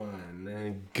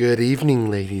Good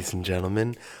evening, ladies and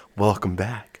gentlemen. Welcome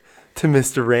back to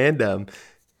Mr. Random.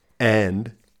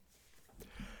 And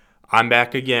I'm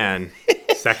back again.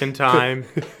 Second time.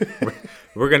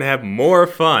 We're going to have more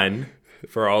fun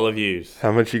for all of you.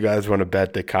 how much you guys want to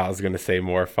bet that Kyle's going to say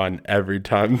more fun every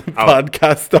time the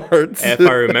podcast starts? If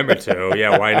I remember to,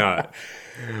 yeah, why not?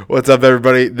 What's up,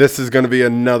 everybody? This is going to be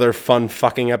another fun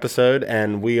fucking episode,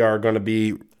 and we are going to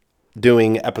be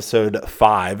doing episode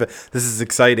 5. This is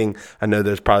exciting. I know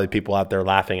there's probably people out there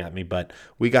laughing at me, but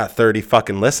we got 30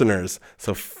 fucking listeners,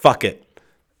 so fuck it.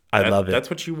 I love it. That's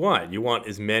what you want. You want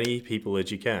as many people as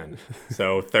you can.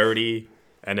 So 30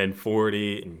 and then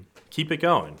 40 and keep it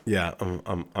going. Yeah.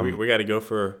 We got to go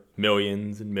for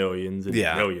millions and millions and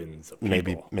millions of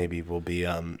people. Maybe we'll be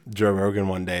Joe Rogan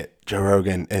one day. Joe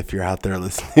Rogan, if you're out there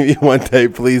listening to me one day,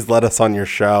 please let us on your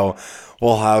show.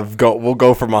 We'll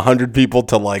go from 100 people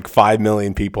to like 5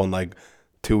 million people in like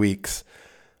 2 weeks.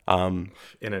 In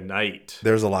a night.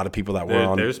 There's a lot of people that were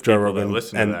on there's Joe people Rogan. that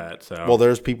listen to that. So. Well,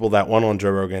 there's people that went on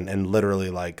Joe Rogan and literally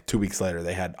like 2 weeks later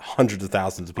they had hundreds of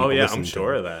thousands of people. Oh yeah, listening I'm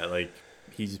sure of that. Like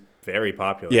he's very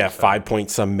popular. Yeah, 5 point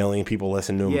some million people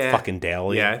listen to him fucking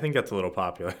daily. Yeah, I think that's a little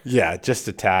popular. Yeah, just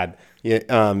a tad.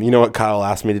 Yeah, you know what Kyle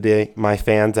asked me today? My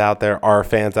fans out there, our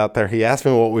fans out there, he asked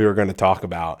me what we were going to talk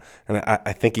about, and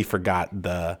I think he forgot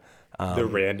the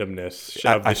randomness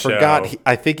of the show.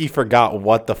 I think he forgot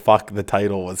what the fuck the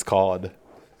title was called.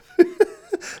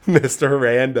 Mr.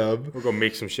 Random. We're gonna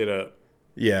make some shit up.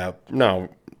 Yeah, no,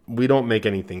 we don't make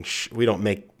anything. We don't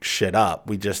make shit up.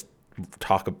 We just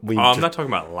talk. I'm not talking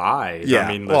about lies. Yeah,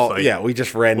 I mean, we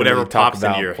just randomly whatever talk pops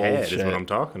about into your head bullshit. is what I'm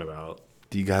talking about.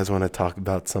 Do you guys want to talk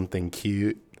about something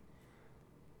cute?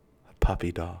 A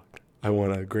puppy dog. I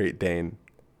want a Great Dane,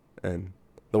 and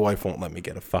the wife won't let me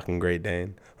get a fucking Great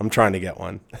Dane. I'm trying to get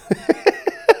one.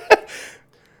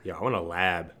 Yeah, I want a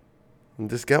lab.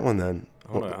 Just get one then.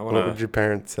 What would your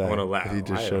parents say? I want a lab. If you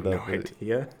just showed up? No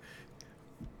idea.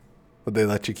 Would they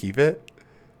let you keep it?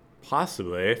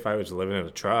 Possibly, if I was living in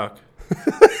a truck.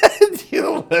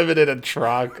 You live in a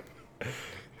truck.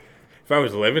 If I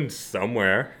was living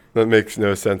somewhere. That makes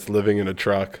no sense, living in a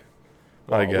truck.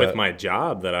 With my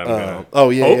job that I'm going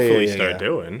to hopefully start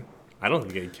doing. I don't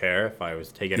think they'd care if I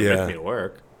was taking it with me to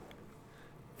work.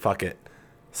 Fuck it.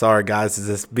 Sorry, guys. Is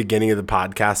this beginning of the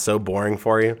podcast so boring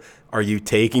for you? Are you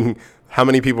taking... How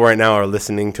many people right now are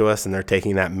listening to us and they're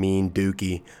taking that mean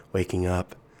dookie waking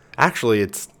up? Actually,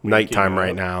 it's nighttime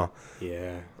right now.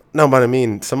 Yeah. No, but I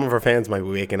mean, some of our fans might be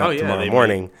waking up tomorrow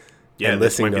morning and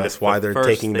listening to us while they're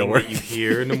taking the work. That you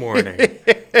hear in the morning.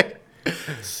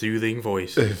 Soothing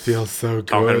voices. It feels so good.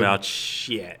 Talking about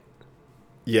shit.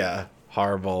 Yeah.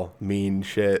 Horrible, mean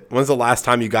shit. When's the last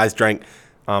time you guys drank...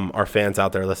 our fans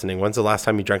out there listening, when's the last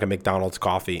time you drank a McDonald's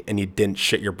coffee and you didn't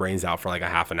shit your brains out for like a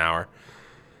half an hour?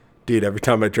 Dude, every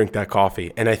time I drink that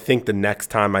coffee, and I think the next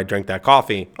time I drink that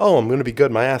coffee, I'm going to be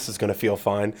good. My ass is going to feel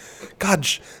fine. God,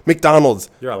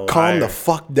 McDonald's, you're a liar. Calm the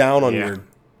fuck down on your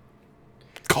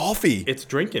coffee. It's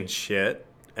drinking shit,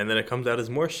 and then it comes out as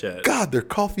more shit. God, their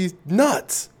coffee's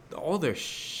nuts. All their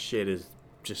shit is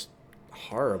just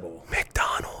horrible.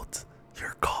 McDonald's,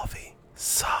 your coffee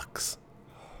sucks.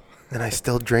 And I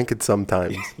still drink it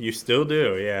sometimes. You still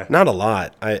do, yeah. Not a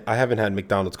lot. I haven't had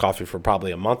McDonald's coffee for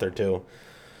probably a month or two.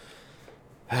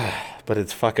 But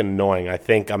it's fucking annoying. I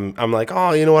think I'm like,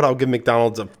 you know what? I'll give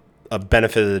McDonald's a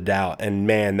benefit of the doubt. And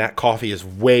man, that coffee is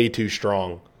way too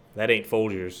strong. That ain't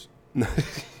Folgers.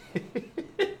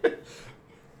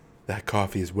 That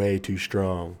coffee is way too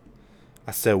strong.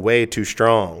 I said way too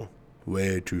strong.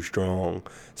 Way too strong.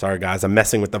 Sorry, guys. I'm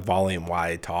messing with the volume while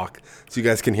I talk, so you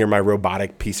guys can hear my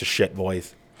robotic piece of shit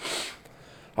voice.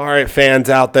 All right, fans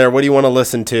out there, what do you want to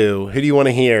listen to? Who do you want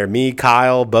to hear? Me,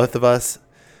 Kyle, both of us?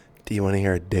 Do you want to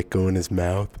hear a dick go in his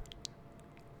mouth?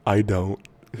 I don't.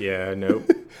 Yeah, nope.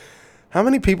 How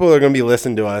many people are going to be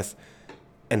listening to us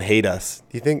and hate us?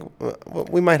 Do you think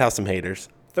we might have some haters?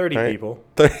 30 people.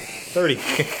 30.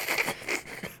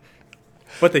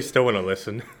 But they still want to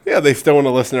listen. Yeah, they still want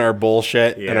to listen to our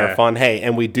bullshit and our fun. Hey,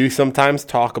 and we do sometimes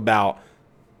talk about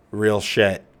real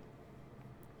shit.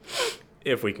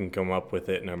 If we can come up with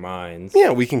it in our minds. Yeah,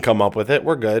 we can come up with it.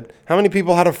 We're good. How many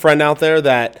people had a friend out there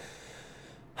that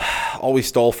always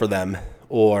stole for them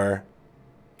or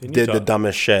did the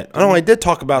dumbest shit? I know I did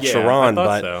talk about Sharon,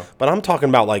 but I'm talking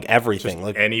about like everything. Just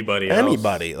like anybody else.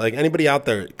 Like anybody out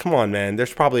there. Come on, man.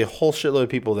 There's probably a whole shitload of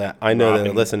people that I know that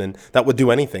are listening that would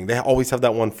do anything. They always have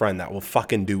that one friend that will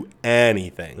fucking do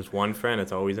anything. There's one friend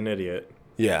that's always an idiot.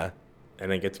 Yeah.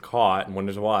 And then gets caught and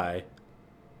wonders why.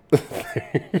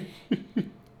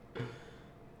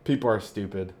 People are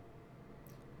stupid.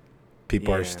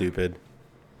 People are stupid.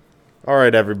 All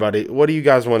right, everybody. What do you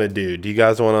guys want to do? Do you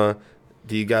guys want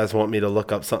me to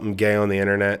look up something gay on the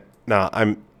internet? No,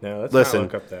 No, let's listen.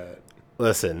 not look up that.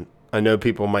 Listen, I know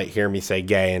people might hear me say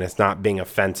gay, and it's not being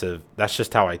offensive. That's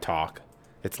just how I talk.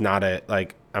 It's not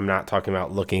I'm not talking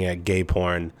about looking at gay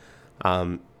porn.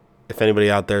 If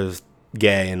anybody out there is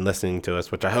gay and listening to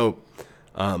us, which I hope,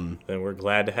 Then we're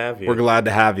glad to have you. we're glad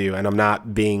to have you, and I'm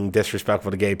not being disrespectful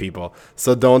to gay people.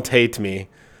 So don't hate me.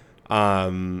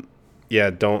 Yeah,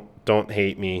 don't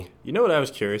hate me. You know what I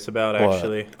was curious about,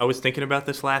 actually? I was thinking about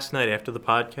this last night after the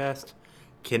podcast.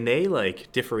 Can they,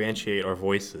 differentiate our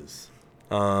voices?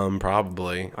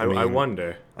 Probably. I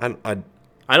wonder. I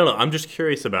I don't know. I'm just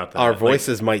curious about that. Our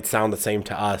voices might sound the same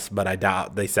to us, but I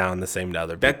doubt they sound the same to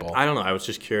other people. I don't know. I was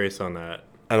just curious on that.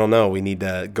 I don't know. We need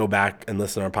to go back and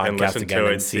listen to our podcast again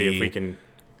and see if we can.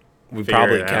 We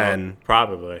probably can.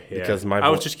 Probably, yeah. Because I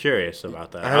was just curious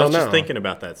about that. I was just thinking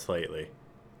about that slightly.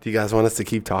 Do you guys want us to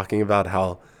keep talking about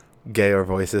how gay our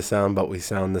voices sound, but we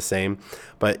sound the same?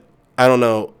 But I don't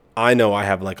know. I know I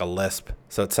have a lisp,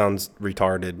 so it sounds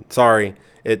retarded. Sorry,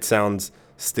 it sounds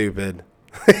stupid.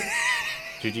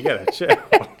 Dude, you gotta chill.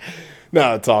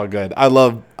 No, it's all good. I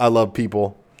love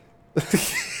people.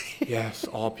 Yes,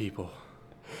 all people.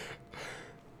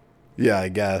 Yeah, I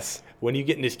guess. When are you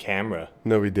getting this camera?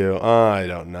 No, we do. I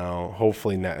don't know.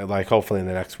 Hopefully, in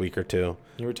the next week or two.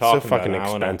 You were talking so fucking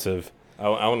about expensive.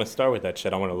 I want to start with that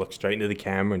shit. I want to look straight into the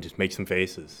camera and just make some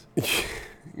faces.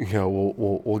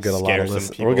 We'll get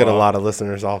Scare a lot of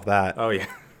listeners off that. Oh yeah.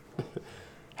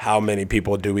 How many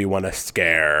people do we want to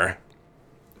scare?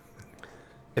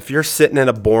 If you're sitting in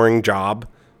a boring job,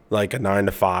 like a 9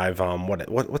 to 5,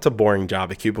 what's a boring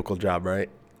job? A cubicle job, right?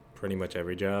 Pretty much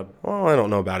every job. Well, I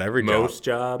don't know about every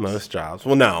job. Most jobs.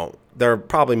 Well, no. There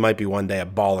probably might be one day a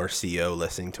baller CEO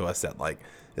listening to us that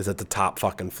is at the top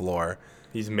fucking floor.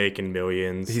 He's making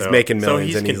millions. He's making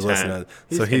millions and he's listening.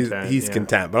 He's yeah.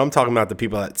 content. But I'm talking about the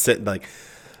people that sit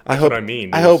I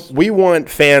mean. hope we want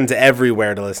fans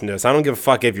everywhere to listen to us. I don't give a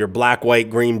fuck if you're black, white,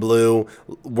 green, blue,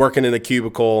 working in a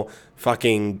cubicle,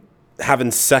 fucking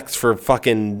having sex for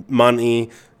fucking money,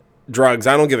 drugs.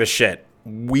 I don't give a shit.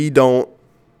 We don't.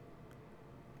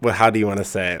 Well, how do you want to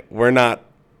say it? We're not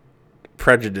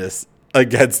prejudiced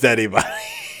against anybody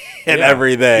and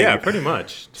everything. Yeah, pretty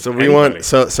much. So we want.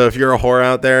 So if you're a whore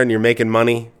out there and you're making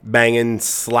money, banging,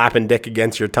 slapping dick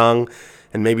against your tongue,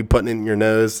 and maybe putting it in your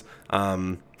nose.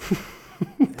 That'd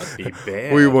be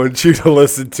bad. We want you to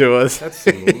listen to us. That's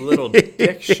some little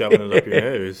dick shoving it up your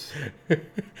nose.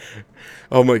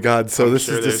 Oh my God. So I'm this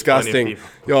sure is there's disgusting.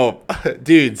 Yo,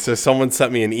 dude, so someone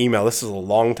sent me an email. This is a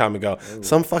long time ago. Ooh.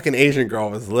 Some fucking Asian girl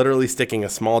was literally sticking a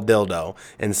small dildo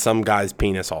in some guy's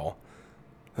penis hole.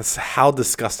 How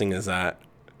disgusting is that?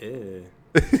 Ew.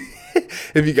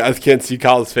 If you guys can't see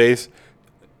Kyle's face,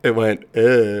 it went,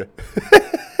 ew.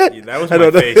 Yeah, that was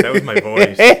my face. That was my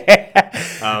voice.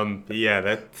 Yeah,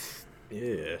 that's...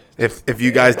 Yeah. If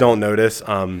you guys don't notice,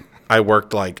 I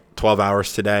worked 12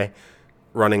 hours today,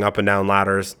 running up and down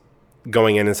ladders,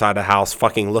 going inside a house,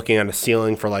 fucking looking at a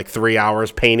ceiling for 3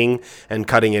 hours, painting and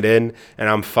cutting it in, and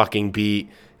I'm fucking beat,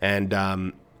 and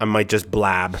I might just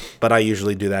blab, but I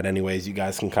usually do that anyways. You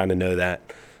guys can kind of know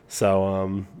that.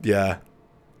 So, yeah.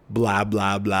 Blah,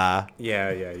 blah, blah.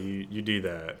 Yeah, you do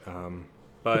that.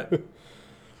 But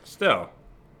still,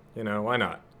 why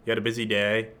not? You had a busy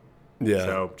day. Yeah.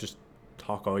 So just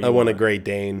talk all you want. I want a Great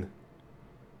Dane.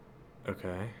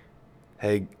 Okay.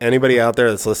 Hey, anybody out there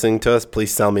that's listening to us,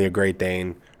 please sell me a Great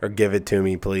Dane or give it to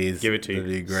me, please. Give it to you. It'd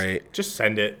be great. Just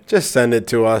send it. Just send it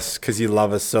to us because you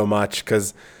love us so much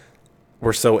because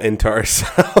we're so into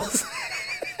ourselves.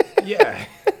 Yeah.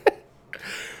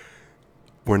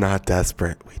 We're not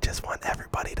desperate. We just want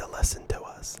everybody to listen to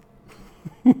us.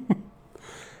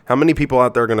 How many people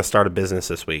out there are going to start a business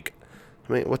this week?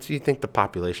 I mean, what do you think the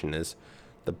population is?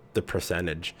 The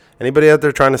percentage. Anybody out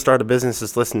there trying to start a business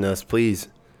that's listening to us, please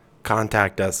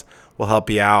contact us. We'll help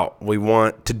you out. We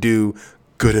want to do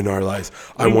good in our lives.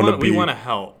 We want to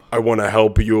help. I want to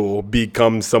help you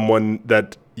become someone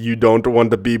that you don't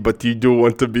want to be, but you do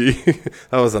want to be.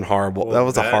 That was a horrible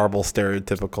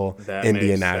stereotypical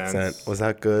Indian accent. Was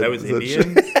that good? That was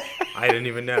Indian? I didn't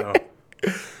even know.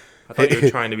 I thought you were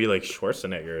trying to be like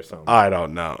Schwarzenegger or something. I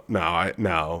don't know.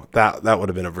 No. That would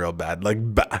have been a real bad.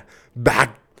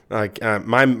 Back.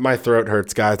 My throat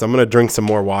hurts, guys. I'm gonna drink some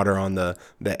more water on the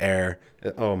air.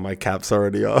 Oh, my cap's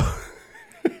already off.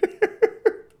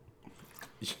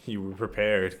 You were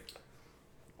prepared.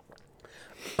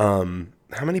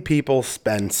 How many people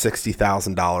spend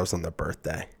 $60,000 on their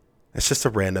birthday? It's just a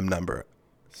random number.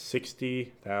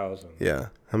 60,000. Yeah.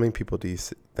 How many people do you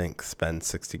think spend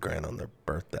 $60,000 on their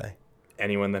birthday?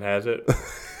 Anyone that has it.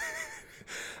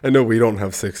 I know we don't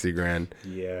have 60 grand.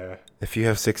 Yeah. If you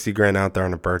have 60 grand out there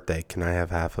on a birthday, can I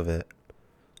have half of it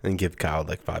and give Kyle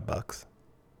like $5?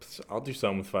 I'll do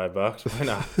something with $5. Why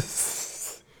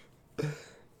not?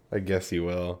 I guess you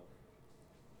will.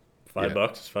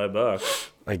 $5 is $5.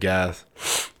 I guess.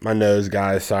 My nose,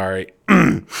 guys. Sorry.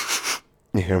 You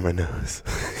hear my nose?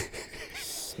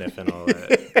 Sniffing all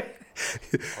that.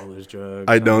 All those drugs.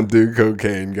 I don't do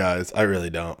cocaine, guys. I really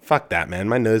don't. Fuck that, man.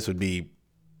 My nose would be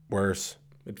worse.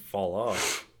 It'd fall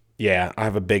off. Yeah, I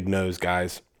have a big nose,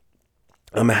 guys.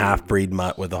 I'm a half-breed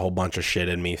mutt with a whole bunch of shit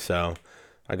in me, so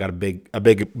I got a big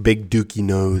dookie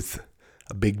nose.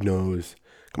 A big nose.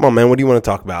 Come on, man. What do you want to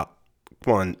talk about?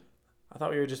 Come on. I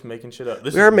thought we were just making shit up.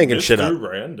 We are making shit up.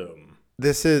 Random.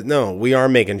 We are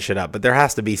making shit up, but there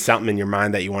has to be something in your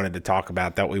mind that you wanted to talk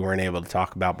about that we weren't able to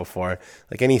talk about before.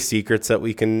 Like any secrets that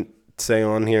we can say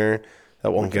on here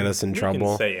that won't get us in trouble. We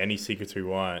can say any secrets we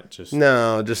want. Just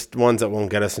ones that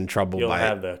won't get us in trouble. You'll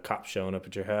have the cops showing up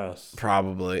at your house.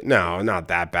 Probably. No, not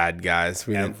that bad, guys.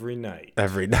 Every night.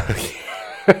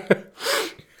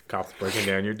 Cops breaking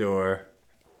down your door.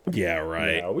 Yeah,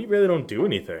 right. Yeah, we really don't do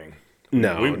anything.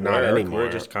 No, not anymore.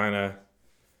 We're just kind of,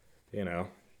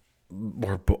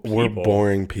 We're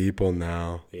boring people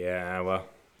now. Yeah, well,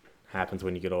 happens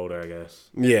when you get older, I guess.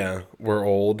 Yeah, we're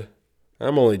old.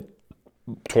 I'm only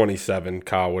 27.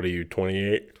 Kyle, what are you,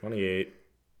 28? 28.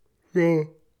 Yeah.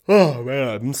 Oh, man.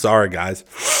 I'm sorry,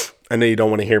 guys. I know you don't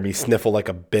want to hear me sniffle like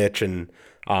a bitch and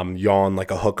yawn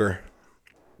like a hooker.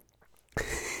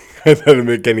 That doesn't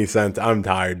make any sense. I'm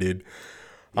tired, dude.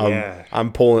 Yeah.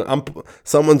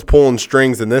 Someone's pulling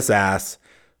strings in this ass.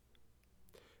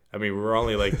 I mean, we're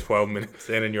only like 12 minutes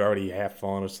in and you're already half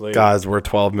falling asleep. Guys, we're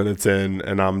 12 minutes in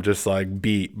and I'm just like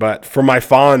beat. But for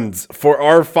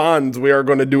our funds, we are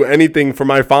going to do anything for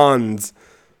my funds.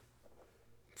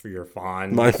 For your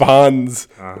funds? My funds.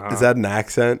 Uh-huh. Is that an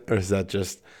accent or is that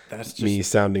just me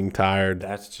sounding tired?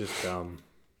 That's just Oh,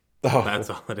 that's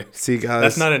all it is. See, guys.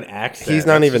 That's not an accent. He's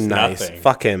not even nice. Nothing.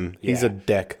 Fuck him. Yeah, he's a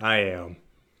dick. I am.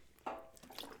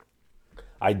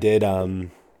 I did, I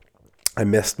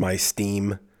missed my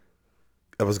Steam.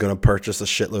 I was going to purchase a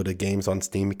shitload of games on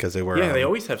Steam because they were they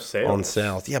always have sales. On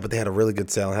sales. Yeah, but they had a really good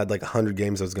sale. I had like 100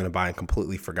 games I was going to buy and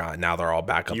completely forgot. Now they're all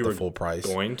back up to full price.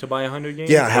 Going to buy 100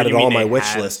 games? Yeah, I had it all on my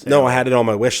wish list. No, I had it on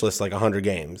my wish list, like 100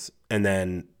 games. And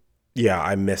then,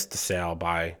 I missed the sale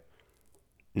by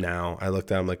now. I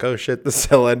looked at it, I'm like, oh shit, the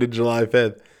sale ended July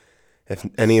 5th. If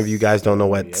any of you guys don't know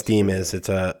what Steam is, it's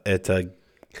a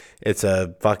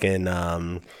fucking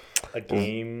a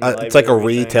game. It's like a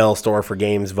retail store for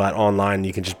games, but online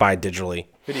you can just buy it digitally.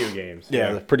 Video games.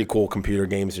 Yeah, pretty cool computer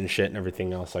games and shit and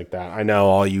everything else like that. I know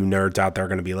all you nerds out there are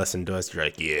going to be listening to us. You're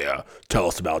like, yeah, tell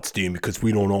us about Steam because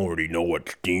we don't already know what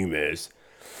Steam is.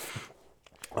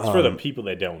 It's for the people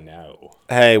that don't know.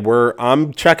 Hey,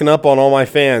 I'm checking up on all my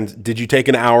fans. Did you take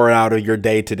an hour out of your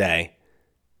day today?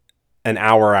 An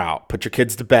hour out. Put your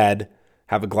kids to bed.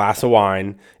 Have a glass of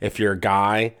wine. If you're a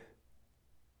guy,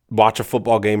 watch a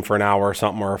football game for an hour or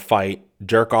something, or a fight.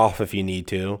 Jerk off if you need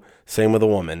to. Same with a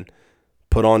woman.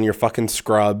 Put on your fucking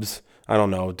scrubs. I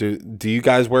don't know. Do you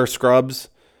guys wear scrubs?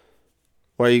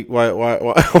 Why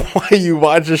you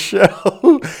watch a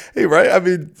show? Hey, right? I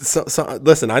mean,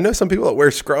 listen, I know some people that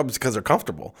wear scrubs because they're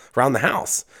comfortable around the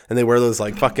house. And they wear those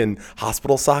like fucking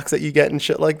hospital socks that you get and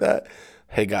shit like that.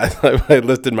 Hey, guys, I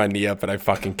lifted my knee up and I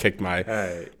fucking kicked my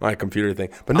computer thing.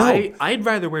 But no. I'd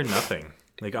rather wear nothing.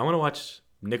 Like, I want to watch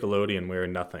Nickelodeon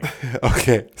wearing nothing.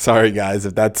 Okay. Sorry, guys,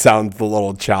 if that sounds a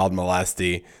little child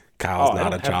molesty. Kyle's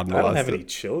not a child molester. I don't have any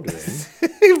children.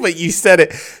 But you said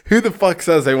it. Who the fuck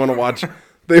says they want to watch...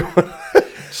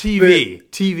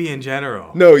 TV in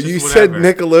general. No, you said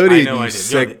Nickelodeon, I you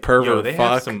sick pervert they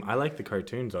fuck. Have I like the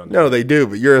cartoons on there. No, they do,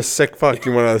 but you're a sick fuck.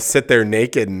 You want to sit there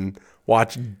naked and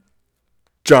watch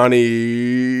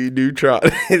Johnny Neutron.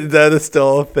 Is that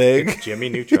still a thing? It's Jimmy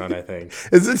Neutron, I think.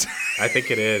 Is it? I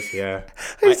think it is, yeah.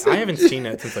 I haven't seen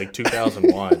that since like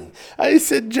 2001. I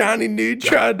said Johnny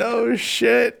Neutron. Oh,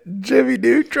 shit. Jimmy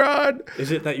Neutron.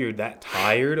 Is it that you're that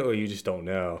tired or you just don't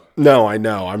know? No, I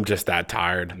know. I'm just that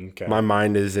tired. Okay. My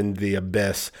mind is in the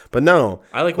abyss. But no.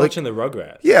 I like watching the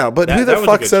Rugrats. Yeah, but who the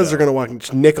fuck says they're going to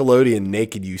watch Nickelodeon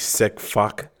naked, you sick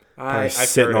fuck?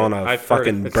 Sitting on a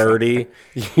fucking birdie.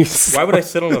 Why would I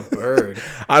sit on a bird?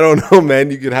 I don't know,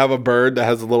 man. You could have a bird that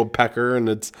has a little pecker and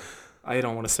it's I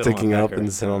don't want to sit sticking on a up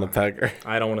and sit on a pecker.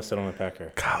 I don't want to sit on a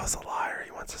pecker. Kyle's a liar.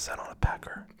 He wants to sit on a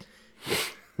pecker.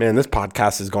 Man, this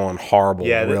podcast is going horrible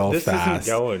real this fast.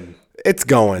 Isn't going. It's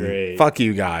going. Great. Fuck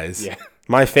you guys. Yeah.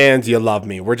 My fans, you love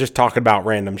me. We're just talking about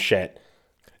random shit.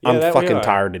 I'm fucking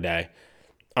tired today.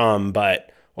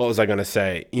 But What was I going to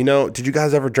say? You know, did you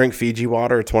guys ever drink Fiji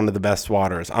water? It's one of the best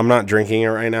waters. I'm not drinking it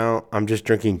right now. I'm just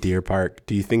drinking Deer Park.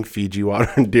 Do you think Fiji water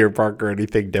and Deer Park are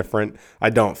anything different? I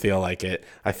don't feel like it.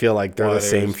 I feel like they're the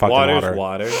same fucking water.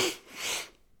 Water.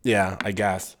 Yeah, I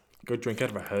guess. Go drink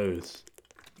out of a hose.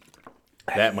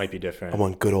 That might be different. I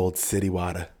want good old city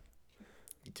water.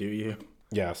 Do you?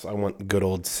 Yes, I want good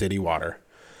old city water.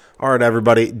 All right,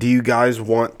 everybody. Do you guys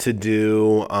want to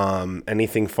do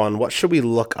anything fun? What should we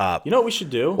look up? You know what we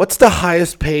should do? What's the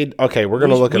highest paid? Okay, we're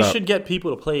going to look it up. We should get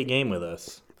people to play a game with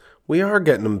us. We are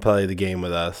getting them to play the game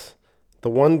with us. The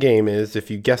one game is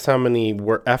if you guess how many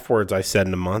F words I said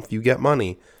in a month, you get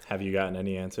money. Have you gotten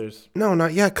any answers? No,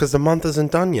 not yet, because the month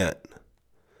isn't done yet.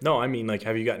 No, I mean, like,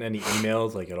 have you gotten any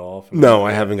emails, like, at all? No,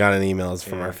 I haven't gotten emails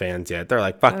from our fans yet. They're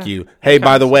like, fuck you. Hey,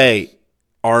 by the way,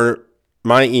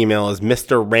 my email is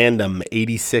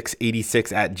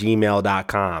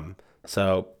mrrandom8686@gmail.com.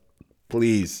 So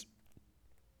please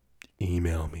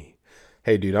email me.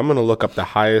 Hey, dude, I'm going to look up the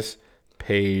highest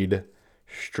paid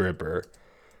stripper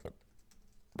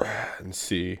and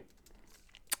see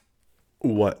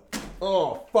what.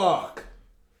 Oh, fuck.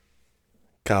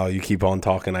 Kyle, you keep on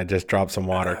talking. I just dropped some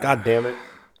water. God damn it.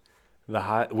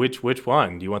 Which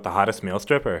one? Do you want the hottest male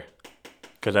stripper?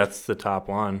 Because that's the top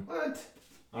one. What?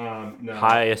 No.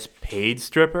 Highest paid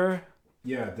stripper?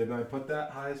 Yeah, didn't I put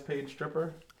that highest paid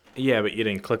stripper? Yeah, but you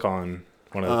didn't click on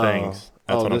one of the things.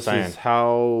 That's what I'm saying. This is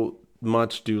how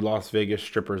much do Las Vegas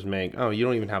strippers make? Oh, you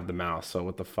don't even have the mouse, so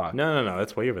what the fuck? No.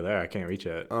 That's way over there. I can't reach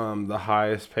it. The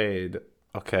highest paid.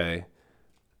 Okay.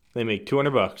 They make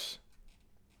 $200.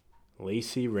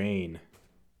 Lacey Rain.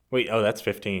 Wait, that's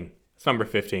 15. It's number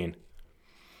 15.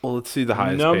 Well, let's see the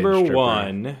highest number paid stripper.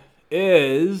 Number 1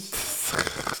 is...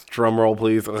 Drum roll,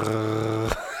 please.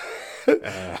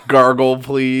 Gargle,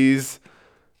 please.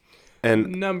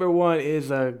 And number 1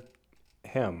 is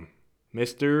him,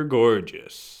 Mr.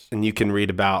 Gorgeous. And you can read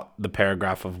about the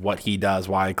paragraph of what he does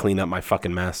while I clean up my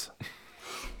fucking mess.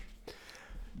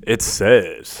 It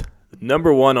says,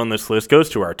 number 1 on this list goes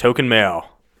to our token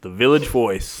male. The Village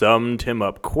Voice summed him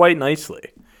up quite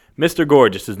nicely. Mr.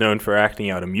 Gorgeous is known for acting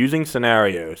out amusing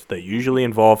scenarios that usually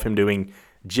involve him doing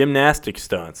gymnastic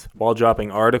stunts while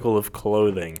dropping article of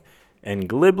clothing and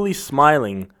glibly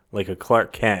smiling like a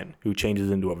Clark Kent who changes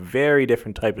into a very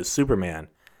different type of Superman.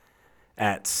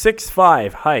 At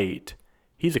 6'5" height,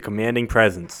 he's a commanding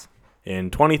presence.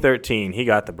 In 2013, he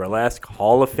got the Burlesque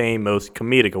Hall of Fame Most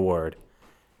Comedic Award.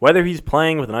 Whether he's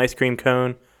playing with an ice cream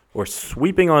cone or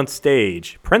sweeping on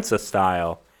stage, princess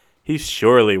style, he's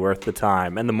surely worth the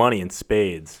time and the money in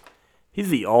spades. He's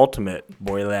the ultimate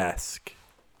burlesque.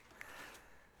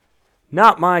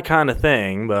 Not my kind of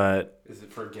thing, but... Is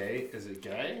it for gay? Is it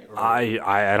gay? Or...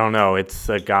 I don't know. It's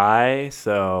a guy,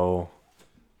 so...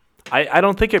 I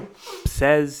don't think it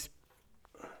says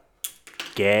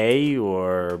gay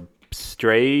or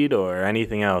straight or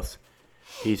anything else.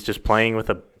 He's just playing with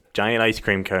a giant ice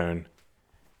cream cone.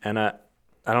 And I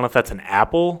don't know if that's an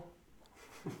apple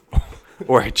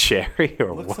or a cherry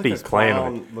or what like he's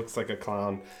playing with. Looks like a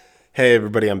clown. Hey,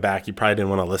 everybody, I'm back. You probably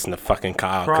didn't want to listen to fucking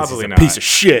Kyle because he's a not. piece of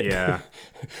shit. Yeah.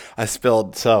 I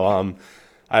spilled. So,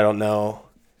 I don't know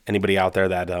anybody out there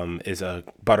that is a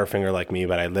Butterfinger like me,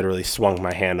 but I literally swung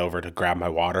my hand over to grab my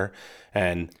water.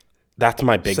 And that's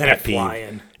my big pet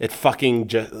peeve. It fucking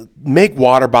just... Make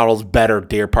water bottles better,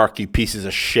 Deer Park, you pieces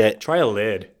of shit. Try a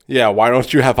lid. Yeah, why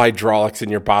don't you have hydraulics in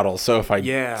your bottle? So if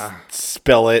I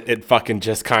spill it, it fucking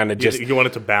just kind of just... You want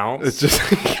it to bounce? It's just...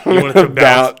 you want it to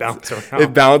bounce around.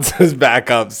 It bounces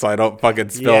back up so I don't fucking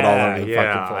spill it all over the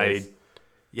fucking place.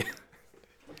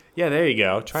 Yeah, there you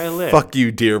go. Try a lid. Fuck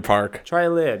you, Deer Park. Try a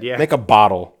lid, yeah. Make a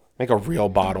bottle. Make a real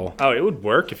bottle. Oh, it would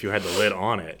work if you had the lid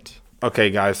on it.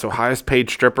 Okay, guys, so highest paid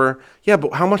stripper. Yeah,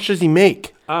 but how much does he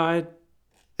make? It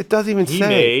doesn't even say. He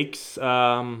makes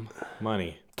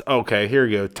money. Okay, here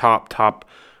we go. Top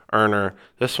earner.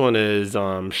 This one is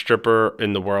stripper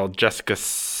in the world, Jessica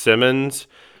Simmons,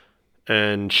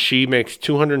 and she makes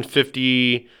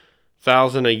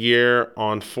 $250,000 a year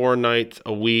on 4 nights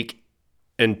a week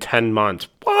in 10 months.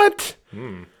 What?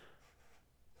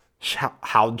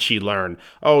 How'd she learn?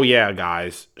 Oh yeah,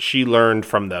 guys, she learned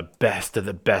from the best of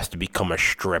the best to become a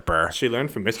stripper. She learned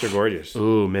from Mr. Gorgeous.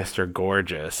 Ooh, Mr.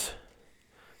 Gorgeous.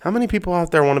 How many people out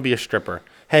there want to be a stripper?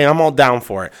 Hey, I'm all down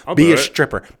for it. Be a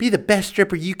stripper. Be the best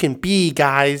stripper you can be,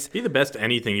 guys. Be the best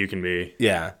anything you can be.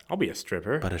 Yeah. I'll be a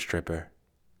stripper. But a stripper.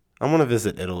 I want to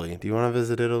visit Italy. Do you want to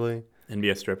visit Italy? And be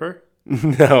a stripper?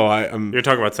 No, I'm... You're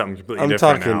talking about something completely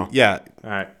different now. Yeah. All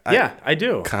right. Yeah, I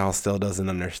do. Kyle still doesn't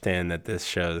understand that this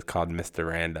show is called Mr.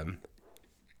 Random.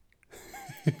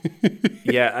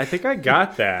 Yeah, I think I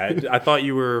got that. I thought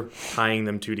you were tying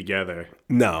them two together.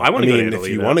 No, I wanna go to if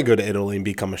Italy, you though. want to go to Italy and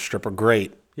become a stripper,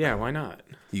 great. Yeah, why not?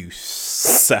 You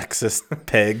sexist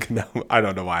pig. No, I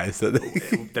don't know why I said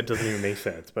that. That doesn't even make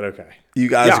sense, but okay. You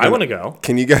guys, Yeah, I want to go.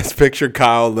 Can you guys picture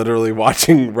Kyle literally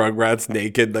watching Rugrats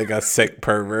naked like a sick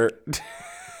pervert?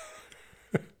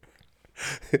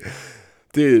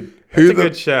 Dude, It's a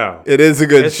good show. It is a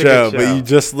good It's a show, good but show. you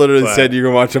just literally But said you're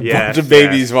gonna watch a yes, bunch of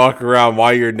babies yes. walk around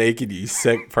while you're naked. You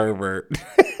sick pervert.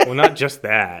 Well, not just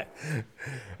that.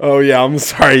 Oh yeah, I'm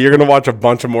sorry. You're gonna watch a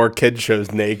bunch of more kid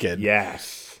shows naked.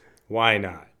 Yes. Why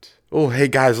not? Oh, hey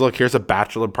guys, look, here's a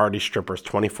bachelor party strippers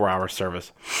 24-hour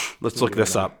service. Let's look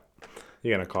this up.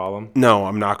 You gonna call them? No,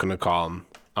 I'm not gonna call them.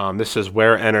 This is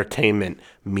where entertainment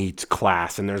meets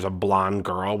class, and there's a blonde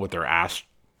girl with her ass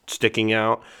sticking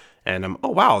out, and oh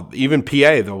wow, even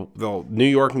PA, the New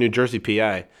York, New Jersey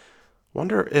PA.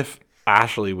 Wonder if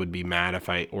Ashley would be mad if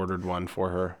I ordered one for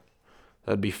her.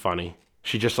 That'd be funny.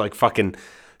 She just like fucking.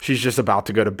 She's just about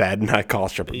to go to bed, and I call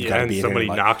stripper. You gotta and be in somebody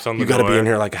here. knocks on the You gotta door. be in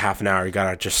here like a half an hour. You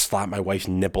gotta just slap my wife's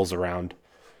nipples around.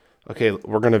 Okay,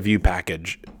 we're gonna view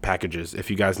packages. If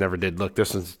you guys never did, look,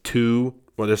 this is two.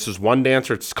 Well, this is one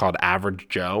dancer. It's called Average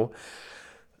Joe.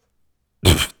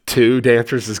 Two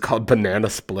dancers is called Banana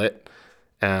Split.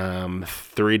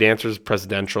 Three dancers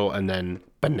Presidential, and then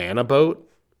Banana Boat.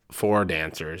 Four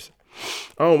dancers.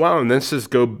 Oh wow! And this is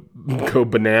go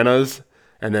bananas,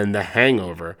 and then The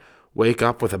Hangover. Wake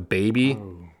up with a baby.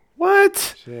 Oh.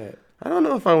 What? Shit. I don't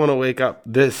know if I want to wake up.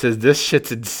 This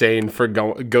shit's insane for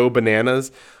go bananas.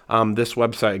 This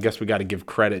website, I guess we got to give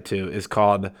credit to, is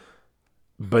called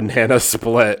Banana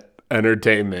Split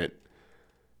Entertainment.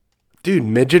 Dude,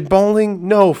 midget bowling?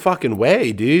 No fucking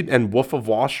way, dude. And Wolf of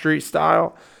Wall Street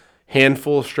style.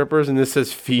 Handful of strippers, and this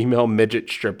says female midget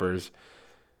strippers.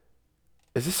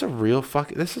 Is this a real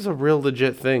This is a real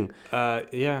legit thing.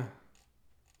 Yeah.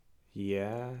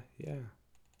 Yeah.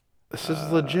 This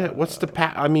is legit. What's the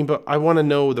I mean, but I want to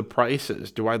know the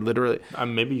prices. Do I literally?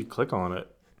 Maybe you click on it.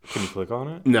 Can you click on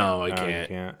it? No, I You can't.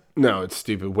 can't. No, it's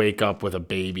stupid. Wake up with a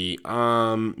baby.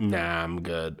 Nah, I'm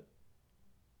good.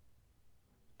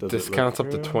 Does Discounts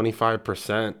up to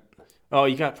 25%. Oh,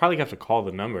 you probably have to call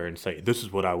the number and say, "This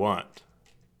is what I want."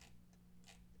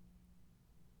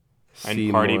 See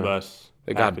And party more. bus.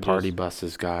 They got packages. party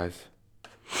buses, guys.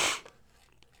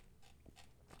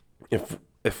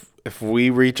 If we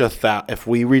reach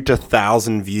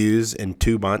 1,000 views in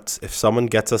 2 months, if someone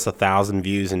gets us 1,000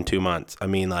 views in 2 months, I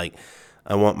mean, like,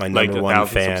 I want my Like number 1,000 one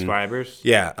fan. subscribers.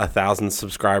 Yeah, 1,000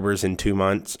 subscribers in 2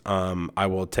 months. I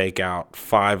will take out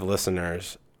 5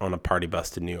 listeners on a party bus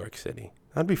to New York City.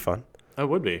 That'd be fun. It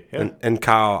would be. Yeah. And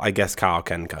Kyle, I guess Kyle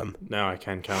can come. No, I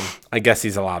can come. I guess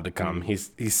he's allowed to come.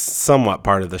 He's somewhat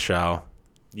part of the show.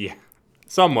 Yeah.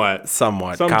 Somewhat.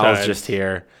 Somewhat. Sometimes. Kyle's just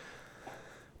here.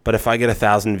 But if I get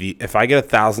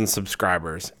 1,000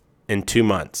 subscribers in 2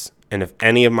 months, and if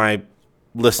any of my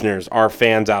listeners are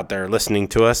fans out there listening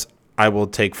to us, I will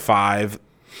take 5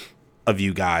 of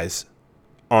you guys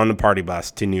on the party bus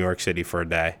to New York City for a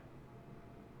day.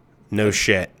 No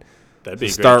shit. That'd be a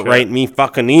great Start trip. writing me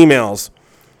fucking emails.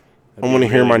 That'd I want be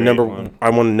to hear a my really number. great one.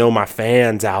 I want to know my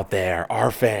fans out there,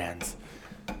 our fans.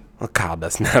 Well, Kyle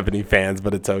doesn't have any fans,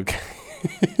 but it's okay.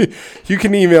 You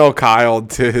can email Kyle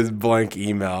to his blank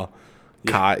email.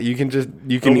 Yeah. Kyle, you can The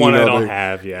email one I don't to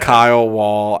have yet.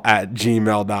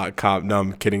 KyleWall@gmail.com. No,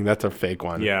 I'm kidding. That's a fake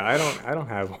one. Yeah, I don't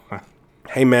have one.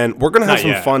 Hey, man, we're going to have Not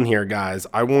some yet. fun here, guys.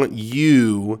 I want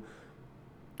you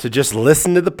to just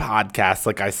listen to the podcast,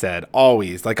 like I said,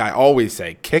 always. Like I always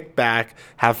say, kick back,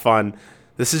 have fun.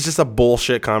 This is just a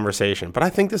bullshit conversation. But I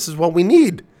think this is what we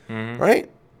need, right?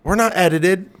 We're not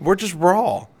edited. We're just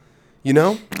raw, you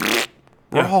know?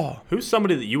 Yeah. Raw. Who's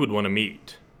somebody that you would want to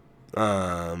meet?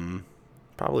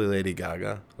 Probably Lady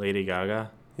Gaga. Lady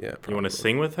Gaga? Yeah, You probably. want to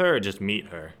sing with her or just meet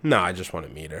her? No, I just want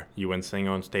to meet her. You wouldn't sing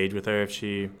on stage with her if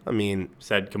she I mean,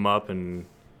 said, "Come up and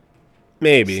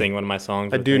maybe. sing one of my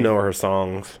songs"? I with do me? know her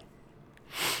songs.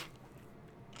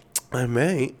 I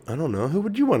may. I don't know. Who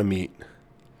would you want to meet?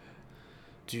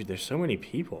 Dude, there's so many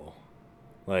people.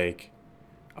 Like,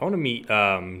 I want to meet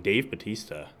Dave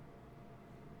Bautista.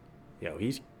 Yo,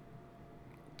 he's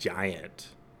giant.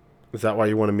 Is that why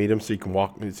you want to meet him so you can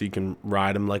so you can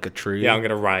ride him like a tree? Yeah, I'm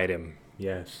gonna ride him.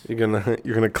 Yes. You're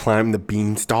gonna climb the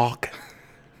beanstalk.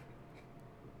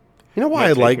 You know why Might I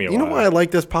take like me a you know while. why I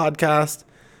like this podcast?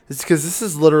 It's because this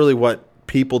is literally what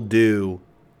people do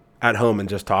at home and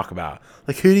just talk about.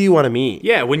 Like, who do you want to meet?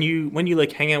 Yeah, when you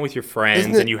like hang out with your friends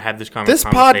Isn't it- and you have this This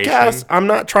conversation. podcast, I'm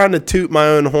not trying to toot my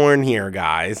own horn here,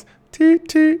 guys. Toot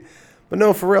toot. But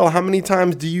no, for real, how many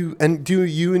times do you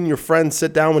and your friends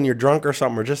sit down when you're drunk or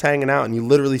something or just hanging out and you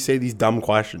literally say these dumb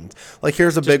questions? Like,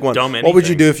 here's a big one. What would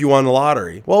you do if you won the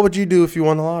lottery? What would you do if you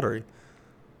won the lottery?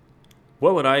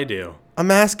 What would I do?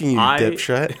 I'm asking you,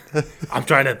 dipshit. I'm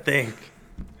trying to think.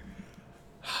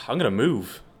 I'm going to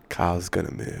move. Kyle's going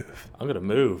to move. I'm going to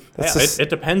move. Yeah, it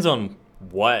depends on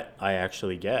what I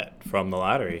actually get from the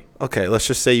lottery. Okay, let's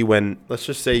just say you win.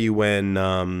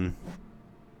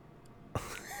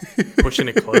 Pushing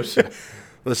it closer.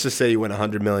 Let's just say you win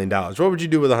 $100 million. What would you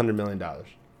do with $100 million?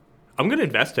 I'm going to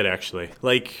invest it, actually.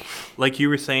 Like you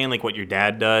were saying, like what your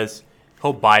dad does.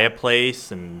 He'll buy a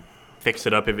place and fix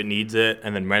it up if it needs it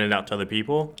and then rent it out to other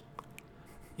people.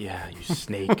 Yeah, you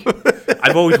snake.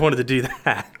 I've always wanted to do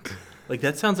that. Like,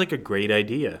 that sounds like a great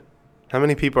idea. How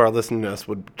many people are listening to us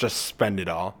would just spend it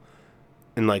all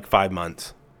in like 5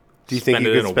 months? Do you think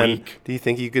you could spend? Do you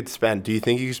think you could spend? Do you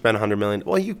think you could spend $100 million?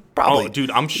 Well, you probably. Oh,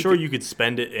 dude, I'm sure you could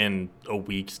spend it in a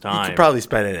week's time. You could probably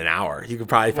spend it in an hour. You could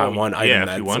probably find one item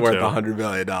that's worth $100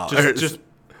 million. Just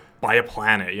buy a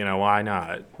planet. You know, why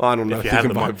not? Well, I don't know if you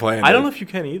can buy a planet. I don't know if you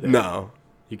can either. No,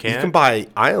 you can't. You can buy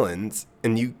islands,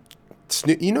 and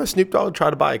Snoop Dogg tried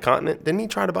to buy a continent. Didn't he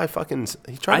try to buy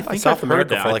He tried to buy South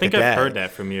America for like a day. I think I've heard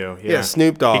that from you. Yeah,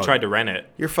 Snoop Dogg. He tried to rent it.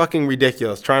 You're fucking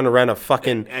ridiculous. Trying to rent a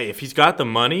fucking. Hey, if he's got the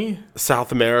money.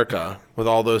 South America with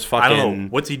all those fucking. I don't know.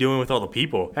 What's he doing with all the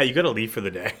people? Hey, you got to leave for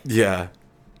the day. Yeah.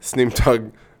 Snoop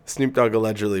Dogg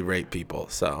allegedly raped people.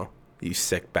 So, you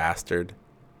sick bastard.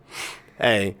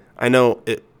 Hey, I know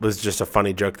it was just a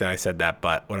funny joke that I said that,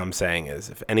 but what I'm saying is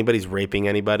if anybody's raping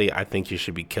anybody, I think you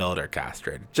should be killed or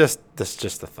castrated. That's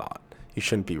just a thought. You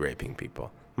shouldn't be raping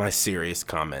people. My serious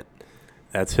comment.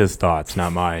 That's his thoughts,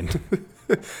 not mine.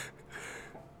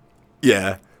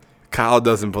 Yeah. Kyle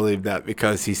doesn't believe that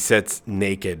because he sits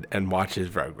naked and watches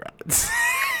Rugrats.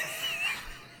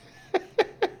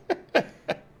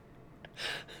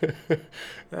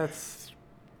 That's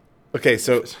okay,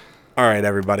 so all right,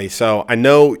 everybody. So I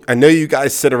know you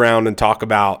guys sit around and talk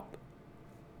about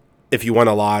if you won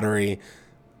a lottery,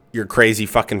 your crazy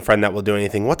fucking friend that will do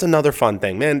anything. What's another fun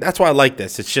thing? Man, that's why I like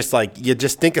this. It's just like you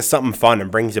just think of something fun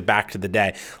and brings you back to the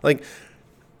day.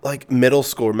 Like middle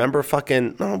school. Remember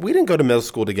no, we didn't go to middle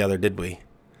school together, did we?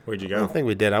 Where'd you go? I don't think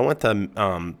we did. I went to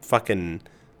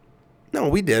no,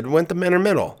 we did. Went to Menor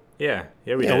Middle. Yeah,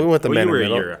 we did. Yeah, we went to Menor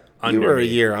Middle. You were a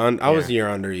year under me. I was a year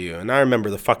under you, and I remember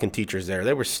the fucking teachers there.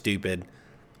 They were stupid.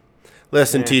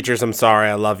 Listen, teachers, I'm sorry,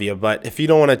 I love you, but if you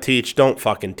don't want to teach, don't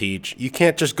fucking teach. You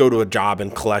can't just go to a job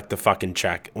and collect a fucking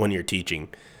check when you're teaching.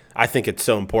 I think it's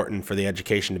so important for the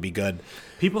education to be good.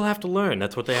 People have to learn.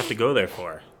 That's what they have to go there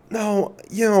for. No,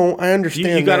 I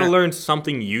understand. You got to learn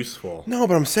something useful. No,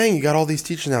 but I'm saying you got all these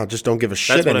teachers now just don't give a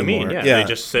shit anymore. That's what I mean. Yeah, they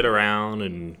just sit around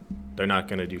and they're not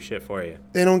going to do shit for you.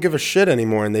 They don't give a shit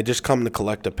anymore, and they just come to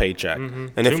collect a paycheck. Mm-hmm.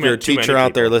 And if you're a teacher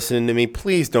out there listening to me,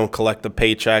 please don't collect a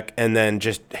paycheck and then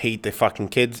just hate the fucking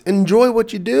kids. Enjoy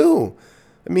what you do.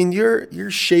 I mean,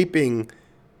 you're shaping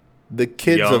the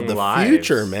kids of the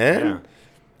future, man. Yeah.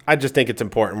 I just think it's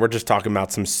important. We're just talking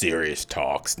about some serious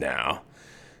talks now.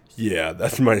 Yeah,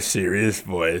 that's my serious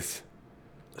voice.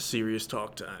 Serious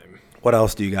talk time. What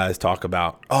else do you guys talk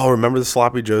about? Oh, remember the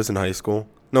Sloppy Joes in high school?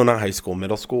 No, not high school,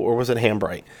 middle school, or was it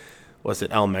Hambright? Was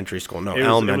it elementary school? No,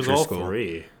 elementary school. It was all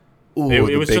three. Ooh,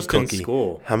 it was big just cookie. In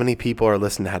school. How many people are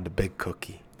listening to had the big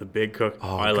cookie? The big cookie.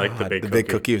 Oh, I like the big cookie. The big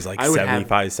cookie was like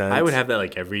 75 cents. I would have that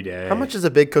like every day. How much is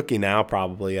a big cookie now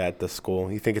probably at the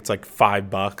school? You think it's like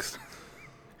 $5?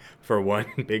 For one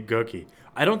big cookie.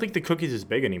 I don't think the cookie's as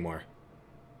big anymore.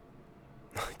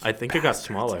 I think it got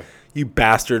smaller. You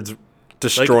bastards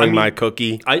destroying my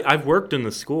cookie. I've worked in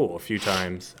the school a few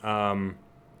times.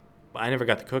 I never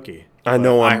got the cookie. I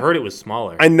heard it was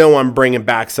smaller. I know I'm bringing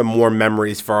back some more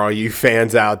memories for all you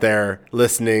fans out there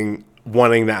listening,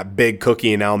 wanting that big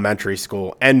cookie in elementary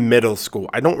school and middle school.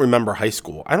 I don't remember high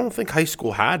school. I don't think high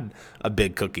school had a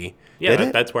big cookie.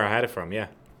 Yeah, that's where I had it from, yeah.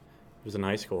 It was in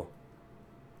high school.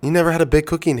 You never had a big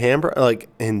cookie in Hamburg, like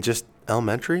in just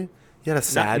elementary? You had a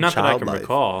sad not child that I can life.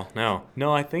 Recall.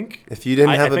 No, I think if you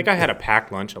didn't have I think I had a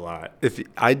packed lunch a lot.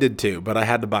 I did too, but I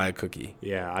had to buy a cookie.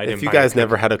 Yeah, I didn't. If you guys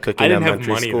never had a cookie in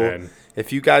elementary school, then.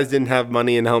 If you guys didn't have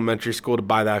money in elementary school to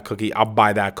buy that cookie, I'll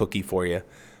buy that cookie for you.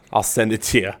 I'll send it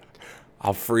to you.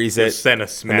 I'll freeze it. Just send a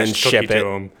smashed cookie to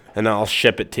them, and I'll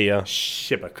ship it to you.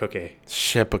 Ship a cookie.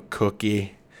 Ship a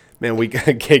cookie. Man,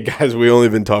 okay, guys, we only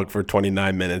been talking for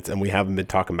 29 minutes, and we haven't been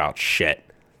talking about shit.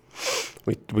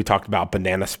 We talked about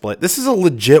Banana Split. This is a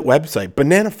legit website.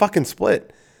 Banana fucking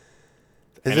Split.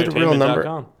 Is it a real number?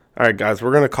 All right, guys,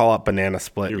 we're going to call up Banana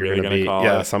Split. You're really going to call it?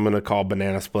 Yes, I'm going to call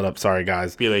Banana Split up. Sorry,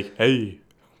 guys. Be like, hey.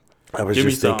 I was Give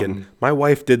me just thinking, some. my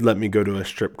wife did let me go to a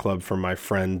strip club for my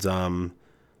friend's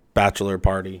bachelor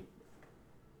party.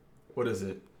 What is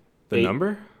it? The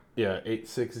number? Yeah,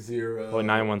 860 Oh,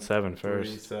 917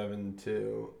 first.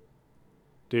 372.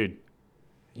 Dude,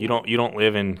 you don't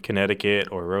live in Connecticut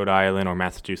or Rhode Island or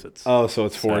Massachusetts. Oh, so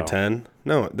it's So 410?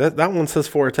 No, that one says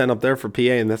 410 up there for PA,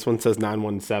 and this one says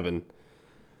 917.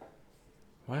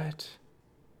 what?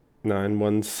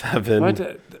 917 What?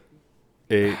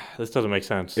 8 This doesn't make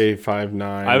sense.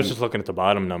 859 I was just looking at the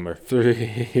bottom number.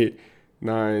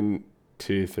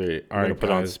 3923. All I'm gonna right, put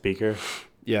it on guys. speaker.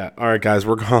 Yeah, all right, guys.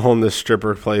 We're calling this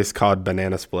stripper place called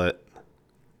Banana Split.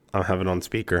 I'll have it on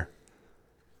speaker.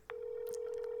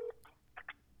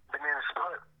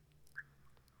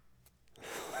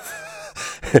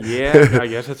 Yeah, I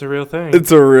guess it's a real thing.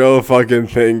 It's a real fucking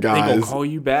thing, They gonna guys. call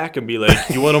you back and be like,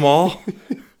 "You want them all?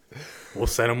 We'll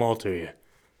send them all to you."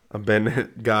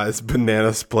 Guys,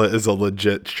 Banana Split is a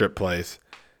legit strip place.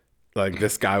 Like,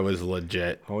 this guy was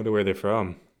legit. I wonder where they're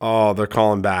from. Oh, they're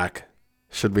calling back.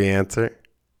 Should we answer?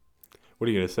 What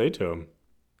are you gonna say to them?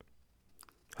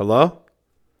 Hello?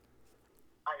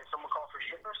 Hi, is someone called for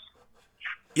strippers?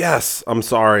 Yes, I'm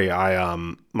sorry.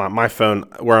 My phone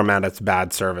where I'm at, it's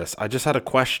bad service. I just had a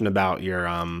question about your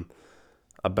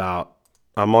about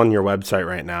I'm on your website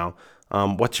right now. How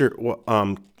much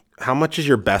is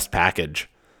your best package?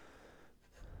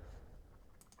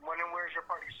 When and where's your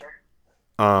party, sir?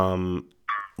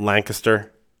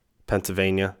 Lancaster,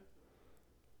 Pennsylvania.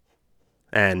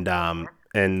 And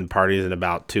the party's in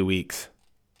about 2 weeks.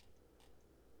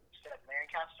 You said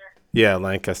Lancaster? Yeah,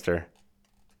 Lancaster.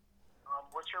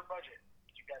 What's your budget?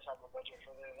 Do you guys have a budget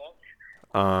for the event?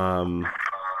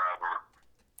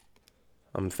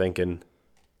 I'm thinking.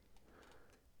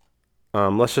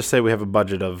 Let's just say we have a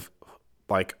budget of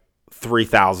like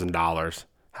 $3,000.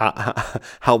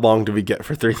 How long do we get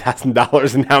for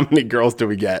 $3,000, and how many girls do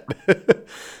we get? Okay,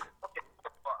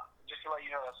 just to let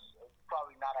you know, that's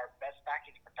probably not our best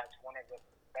package, but that's one of the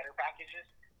better packages.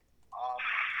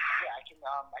 Yeah, I can,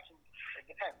 it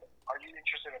depends. Are you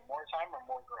interested in more time or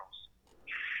more girls?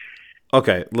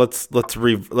 Okay,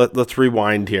 let's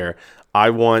rewind here. I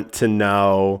want to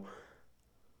know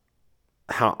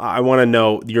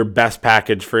your best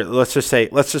package for, let's just say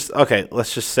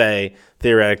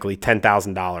theoretically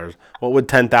 $10,000. What would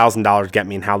 $10,000 get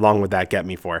me, and how long would that get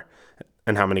me for?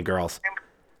 And how many girls?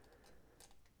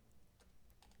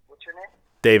 What's your name?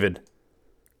 David.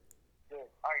 Dave.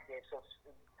 All right, Dave. So it's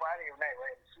Friday night,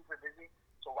 right? It's super busy.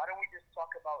 So why don't we just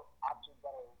talk about options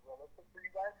that are realistic for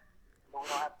you guys? So we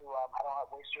don't have to. I don't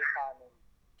have to waste your time, and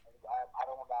I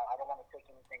don't want to take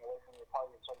anything away from your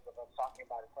party in terms of us talking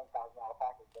about a $10,000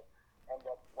 package, but end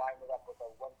up winding up with a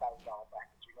 $1,000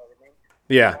 package. You know what I mean?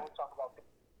 Yeah. So we talk about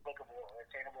applicable or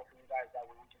attainable for you guys. That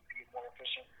way we can be more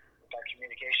efficient with our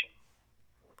communication.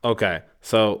 Okay,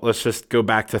 so let's just go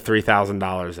back to $3,000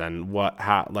 and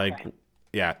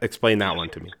yeah, explain that one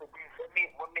to me. What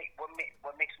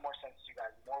makes more sense to you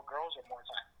guys? More girls or more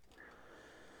time?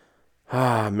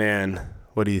 Ah, man,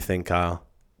 what do you think, Kyle?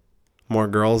 More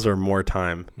girls or more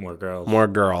time? More girls. More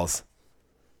girls.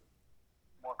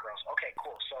 More girls. Okay,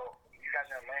 cool. So you guys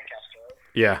are in Lancaster, right?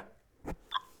 Yeah.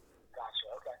 Gotcha.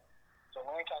 Okay. So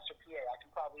Lancaster, PA, I can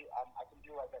probably I can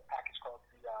do like a package called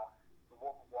the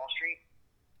Wolf of Wall Street.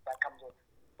 That comes with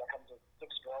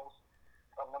 6 girls,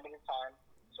 unlimited time.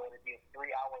 So it'd be a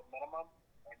 3-hour minimum,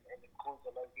 and it includes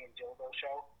a lesbian dildo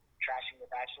show, trashing the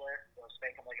bachelor. They'll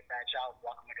spank him like a bad child,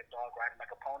 walk him like a dog, ride him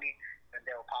like a pony. Then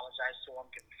they'll apologize to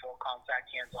him, give him full contact,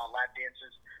 hands-on lap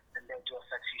dances. Then they'll do a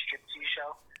sexy striptease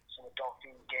show. Some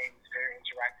adult-themed games, very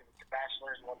interactive with the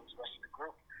bachelor as well as the rest of the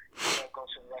group. They'll go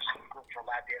to the rest of the group for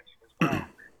lap dances as well.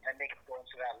 And they can go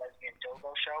into that lesbian dildo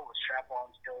show with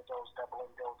strap-ons, dildos, doubling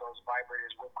dildos,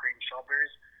 vibrators, whipped cream, strawberries,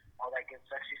 all that good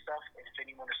sexy stuff. And if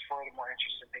anyone is further more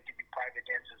interested, they can do private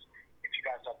dances if you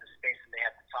guys have the space and they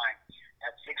have the time.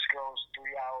 At 6 girls, 3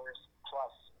 hours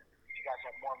plus, if you guys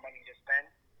have more money to spend,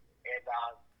 and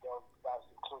that's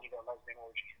including a lesbian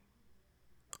orgy.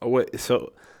 Oh, wait,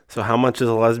 so how much is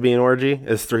a lesbian orgy?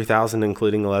 Is $3,000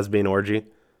 including a lesbian orgy?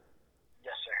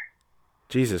 Yes, sir.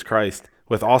 Jesus Christ.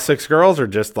 With all 6 girls, or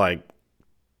just like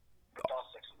With all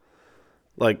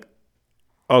 6.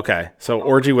 okay, so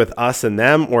orgy with us and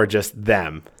them, or just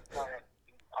them? Are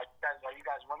you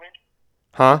guys women?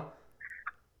 Huh? Are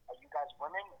you guys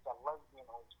women? It's a lesbian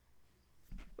orgy.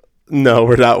 No,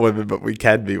 we're not women, but we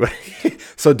can be.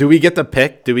 So do we get to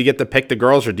pick? Do we get to pick the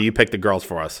girls, or do you pick the girls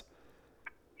for us?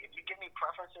 If you give me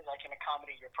preferences, I can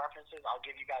accommodate your preferences. I'll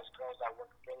give you guys girls that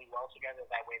work really well together.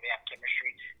 That way they have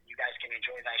chemistry. You guys can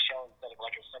enjoy that show instead of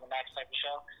like a Cinemax type of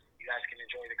show. You guys can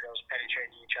enjoy the girls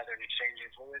penetrating each other and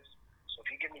exchanging fluids. So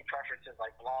if you give me preferences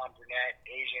like blonde, brunette,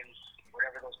 Asian,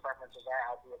 whatever those preferences are,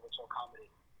 I'll be able to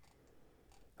accommodate.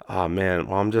 Oh man,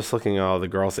 well I'm just looking at all the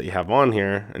girls that you have on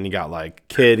here, and you got like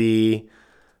Kitty.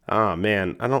 Oh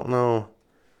man, I don't know.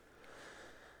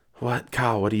 What,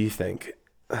 Kyle? What do you think?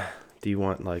 Do you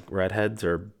want like redheads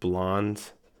or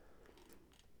blondes?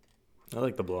 I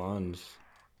like the blondes.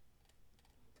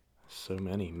 So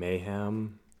many.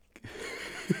 Mayhem.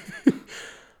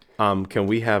 Can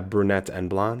we have brunettes and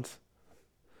blondes?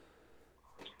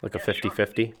 Like a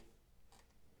 50-50?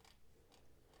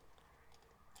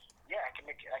 Yeah, I can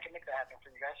make that happen for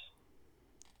you guys.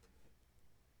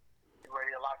 You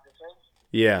ready to lock this in?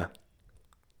 Yeah.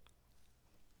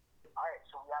 All right,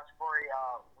 so we asked for a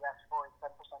 10%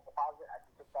 deposit. I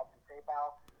can take that through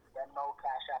PayPal, Venmo,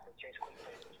 Cash App, or Chase Quick Pay.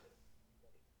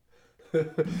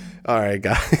 All right,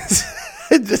 guys.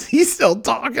 He's still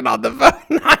talking on the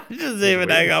phone. I just even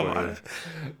hang up on it.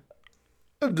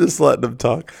 I'm just letting him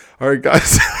talk. All right,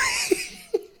 guys.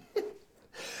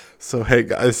 So, hey,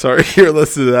 guys, sorry you're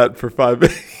listening to that for 5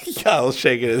 minutes. Kyle's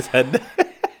shaking his head.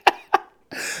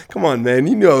 Come on, man.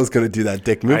 You knew I was going to do that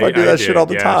dick move. I do that shit all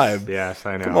the time. Yes,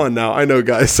 I know. Come on now. I know,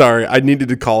 guys. Sorry. I needed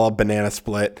to call up Banana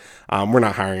Split. We're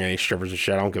not hiring any strippers or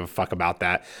shit. I don't give a fuck about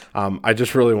that. I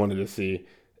just really wanted to see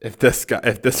if this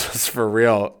was for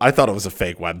real. I thought it was a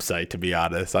fake website, to be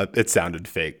honest. It sounded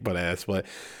fake, Banana Split.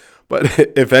 But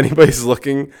if anybody's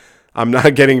looking, I'm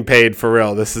not getting paid for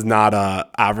real. This is not a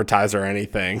advertiser or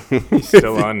anything. He's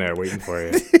still on there waiting for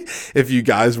you. If you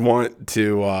guys want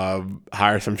to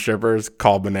hire some strippers,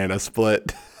 call Banana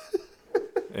Split.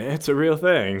 It's a real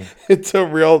thing. It's a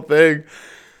real thing.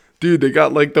 Dude, they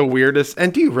got like the weirdest.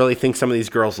 And do you really think some of these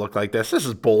girls look like this? This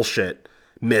is bullshit.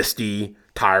 Misty,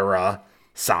 Tyra,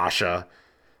 Sasha.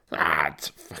 It's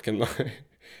fucking.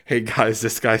 Hey guys,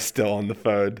 this guy's still on the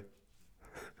phone.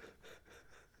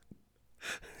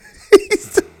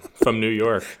 From New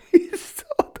York. He's still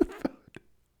on the phone.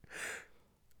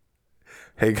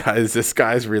 Hey guys, this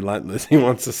guy's relentless. He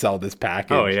wants to sell this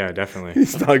package. Oh yeah, definitely.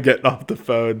 He's not getting off the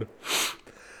phone.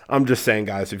 I'm just saying,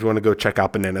 guys, if you want to go check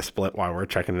out Banana Split while we're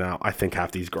checking it out, I think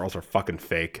half these girls are fucking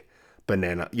fake.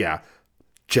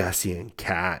 Jessie and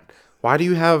Kat. Why do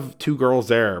you have two girls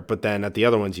there, but then at the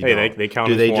other ones you don't? They count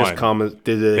do as they one. Just come as,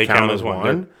 do they count as one?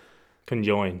 They're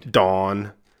conjoined.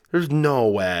 Dawn. There's no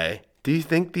way. Do you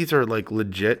think these are like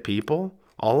legit people?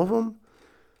 All of them?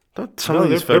 Don't some of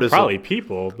these photos they're probably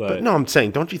people, but no, I'm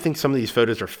saying, don't you think some of these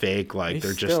photos are fake? Like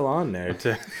they're just still on there.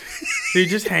 You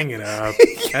just hang it up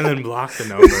and then block the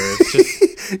number. It's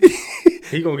just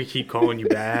he gonna keep calling you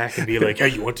back and be like, "Hey,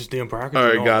 you want this damn package?" All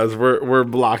right, guys, we're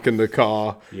blocking the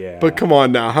call. Yeah, but come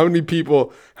on now, how many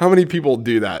people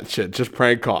do that shit? Just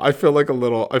prank call. I feel like a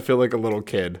little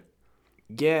kid.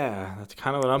 Yeah, that's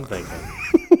kind of what I'm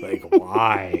thinking. Like,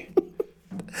 why?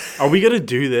 Are we gonna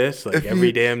do this like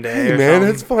every damn day? Hey, or man,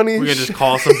 something? it's funny. We're gonna just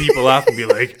call some people up and be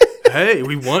like, "Hey,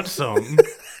 we want some."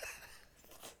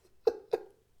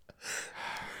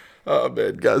 Oh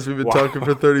man, guys, we've been talking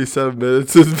for 37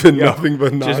 minutes. It's been nothing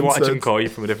but nonsense. Just watch him call you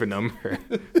from a different number.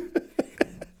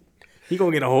 He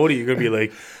gonna get a hold of you. Gonna be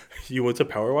like, "You want some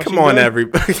power washing?" Come on,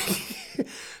 everybody.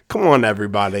 Come on,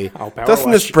 everybody. Power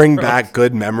Doesn't this wash bring your back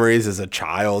good memories as a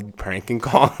child, pranking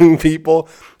calling people,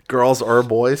 girls or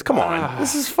boys? Come on,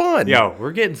 this is fun. Yo,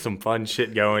 we're getting some fun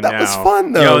shit going now. That was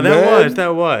fun, though, Yo, man.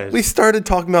 that was. We started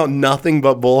talking about nothing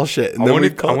but bullshit. And I then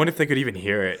wonder if they could even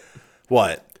hear it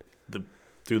What?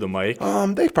 through the mic.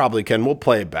 They probably can. We'll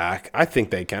play it back. I think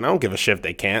they can. I don't give a shit if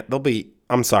they can't. They'll be.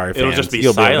 I'm sorry, fans. It'll just be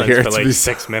You'll silence able to hear for it. like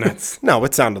 6 minutes. No,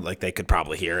 it sounded like they could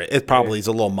probably hear it. It probably is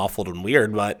a little muffled and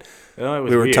weird, but It was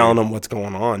we were weird. telling them what's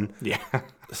going on. Yeah.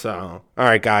 So, all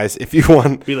right, guys, if you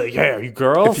want, Be like, "Hey, are you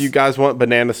girls?" if you guys want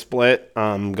Banana Split, go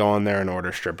on there and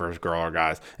order strippers, girl or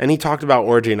guys. And he talked about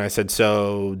orgy, and I said,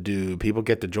 so do people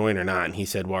get to join or not? And he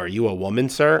said, well, are you a woman,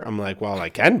 sir? I'm like, well, I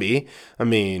can be. I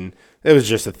mean, it was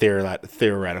just a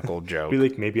theoretical joke. Be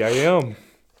like, maybe I am.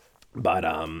 But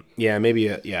yeah,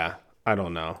 maybe yeah, I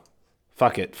don't know.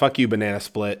 Fuck it. Fuck you, Banana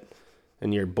Split,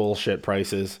 and your bullshit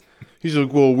prices. He's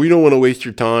like, well, we don't want to waste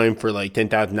your time for like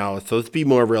 $10,000, so let's be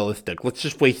more realistic. Let's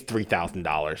just waste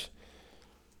 $3,000.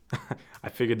 I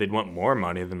figured they'd want more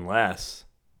money than less.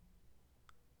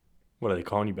 What, are they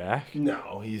calling you back?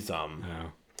 No, he's No.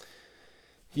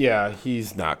 yeah,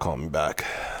 he's not calling me back.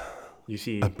 You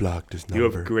see, I blocked his you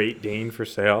number. have Great Dane for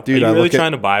sale. Dude, are you I really look at-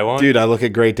 trying to buy one? Dude, I look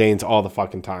at Great Danes all the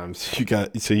fucking time.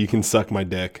 So you can suck my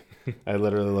dick. I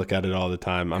literally look at it all the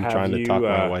time. I'm Have trying to you, talk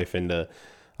my wife into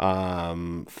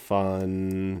fun.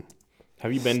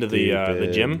 Have you been to the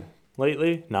Stupid. gym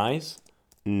lately? Nice.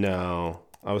 No,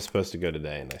 I was supposed to go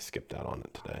today and I skipped out on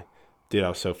it today. Dude, I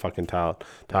was so fucking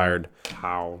tired.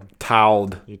 How?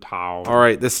 Toweled. You towel. All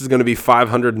right, this is going to be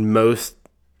 500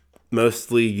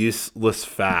 mostly useless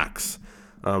facts.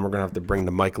 We're going to have to bring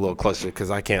the mic a little closer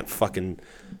because I can't fucking...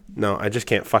 No, I just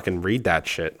can't fucking read that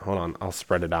shit. Hold on, I'll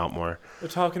spread it out more. We're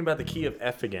talking about the key of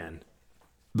F again.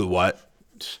 The what?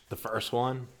 The first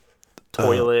one.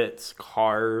 Toilets,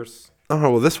 cars.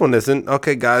 Oh, well, this one isn't.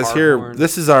 Okay, guys, Car here. horn.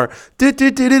 This is our... Do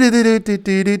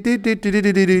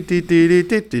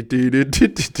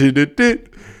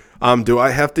I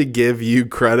have to give you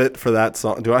credit for that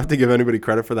song? Do I have to give anybody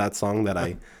credit for that song that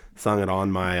I sung it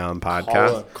on my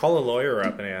podcast? Call a lawyer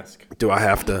up and ask. Do I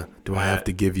have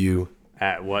to give you...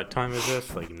 At what time is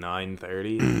this? Like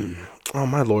 9:30? Oh,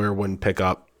 my lawyer wouldn't pick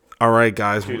up. All right,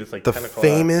 guys. Dude, it's like the 10 o'clock.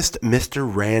 famous Mr.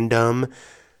 Random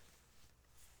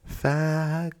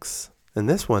Facts. And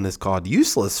this one is called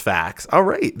Useless Facts. All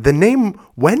right. The name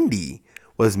Wendy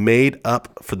was made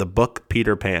up for the book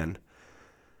Peter Pan.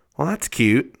 Well, that's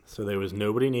cute. So there was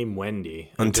nobody named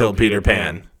Wendy Until Peter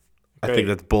Pan. I Okay. think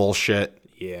that's bullshit.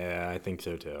 Yeah, I think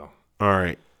so too. All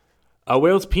right. A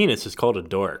whale's penis is called a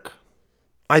dork.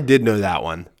 I did know that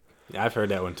one. I've heard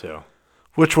that one too.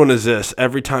 Which one is this?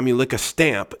 Every time you lick a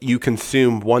stamp, you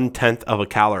consume 1/10 of a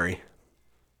calorie.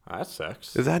 Oh, that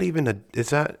sucks. Is that even a...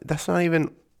 That's not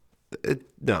even...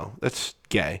 no, that's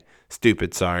gay.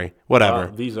 Stupid, sorry.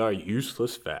 Whatever. These are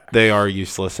useless facts. They are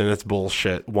useless, and it's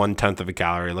bullshit. 1/10 of a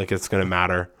calorie. Like, it's going to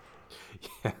matter.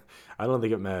 Yeah, I don't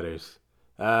think it matters.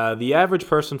 The average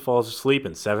person falls asleep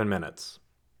in 7 minutes.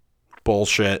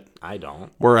 Bullshit. I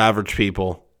don't. We're average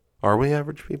people. Are we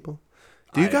average people?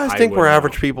 Do you guys I think we're wouldn't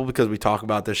average know. people because we talk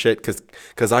about this shit?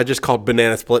 Because I just called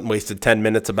Banana Split and wasted 10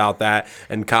 minutes about that,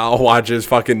 and Kyle watches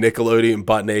fucking Nickelodeon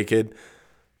butt naked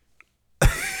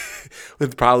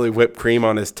with probably whipped cream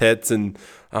on his tits and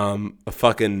a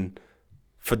fucking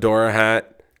fedora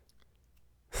hat.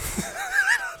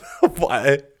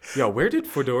 What? Yo, where did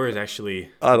fedoras actually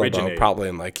I don't originate? know. Probably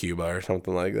in like Cuba or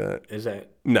something like that. Is that...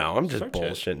 No, I'm just Search it.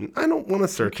 bullshitting. I don't want to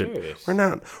search it. curious. We're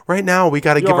not. Right now, we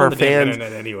got to give You're on our the damn fans...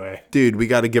 internet anyway. Dude, we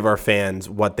got to give our fans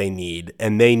what they need.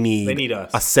 And they need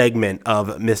us. a segment of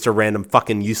Mr. Random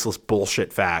fucking useless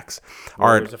bullshit facts. All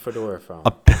right, Where's the fedora from?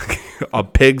 a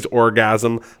pig's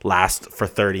orgasm lasts for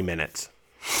 30 minutes.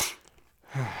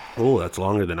 Oh, that's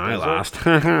longer than I last.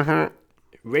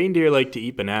 Reindeer like to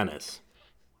eat bananas.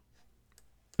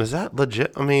 Is that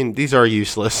legit? I mean, these are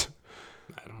useless.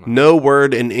 No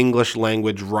word in English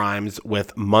language rhymes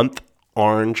with month,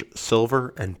 orange,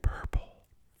 silver, and purple.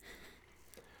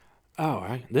 Oh,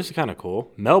 right. This is kind of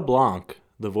cool. Mel Blanc,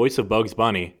 the voice of Bugs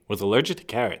Bunny, was allergic to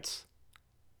carrots.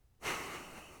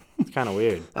 It's kind of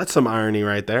weird. That's some irony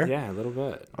right there. Yeah, a little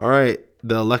bit. All right.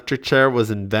 The electric chair was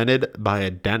invented by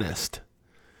a dentist.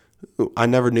 Ooh, I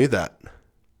never knew that.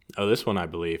 Oh, this one I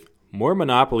believe. More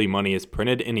Monopoly money is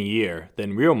printed in a year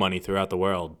than real money throughout the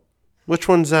world. Which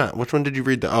one's that? Which one did you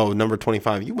read? Number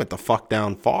 25. You went the fuck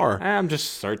down far. I'm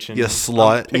just searching. You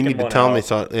slut. You need to tell me out.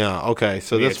 so. Yeah, okay.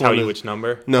 So Want me this to tell one you is, which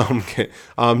number? No, I'm kidding.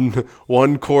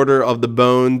 1/4 of the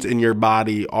bones in your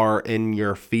body are in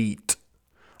your feet.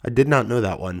 I did not know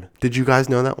that one. Did you guys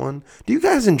know that one? Do you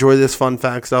guys enjoy this fun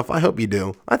fact stuff? I hope you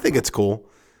do. I think it's cool.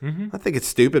 Mm-hmm. I think it's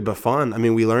stupid but fun. I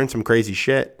mean, we learned some crazy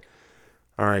shit.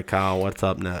 All right, Kyle, what's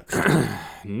up next?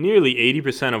 Nearly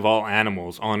 80% of all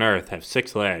animals on Earth have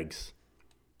 6 legs.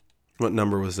 What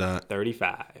number was that?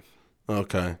 35.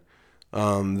 Okay.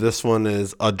 This one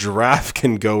is a giraffe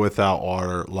can go without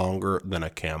water longer than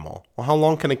a camel. Well, how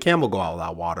long can a camel go out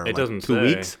without water? It doesn't 2 say.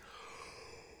 weeks?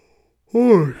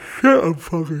 Oh, shit, I'm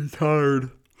fucking tired.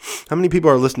 How many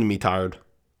people are listening to me tired?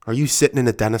 Are you sitting in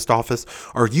a dentist office?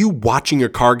 Are you watching your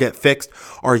car get fixed?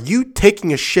 Are you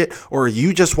taking a shit? Or are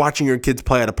you just watching your kids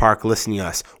play at a park listening to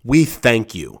us? We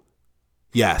thank you.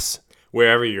 Yes.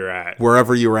 Wherever you're at.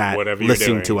 Wherever you're at, Whatever you're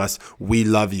listening doing. to us, we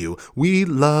love you. We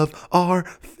love our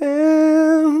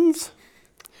fans.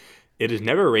 It is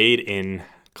never rained in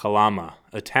Calama,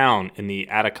 a town in the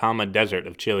Atacama Desert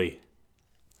of Chile.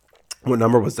 What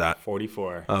number was that?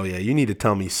 44. Oh, yeah. You need to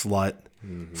tell me, slut,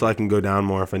 so I can go down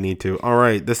more if I need to. All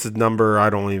right. This is number,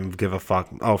 I don't even give a fuck.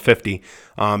 Oh, 50.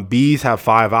 Bees have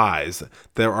 5 eyes.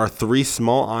 There are 3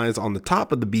 small eyes on the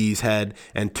top of the bee's head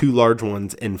and 2 large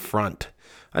ones in front.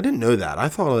 I didn't know that. I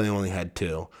thought they only had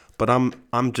 2. But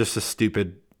I'm just a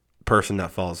stupid person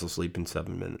that falls asleep in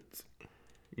 7 minutes.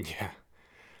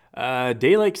 Yeah.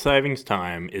 Daylight savings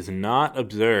time is not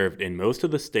observed in most of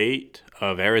the state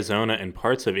of Arizona and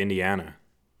parts of Indiana.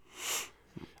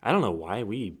 I don't know why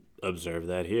we observe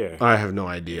that here. I have no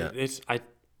idea. I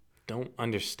don't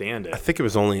understand it. I think it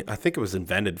was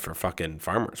invented for fucking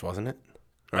farmers, wasn't it?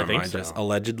 Or I am think I so. just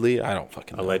allegedly? I don't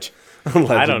fucking know. Allegedly.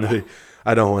 Allegedly. I don't know.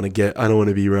 I don't want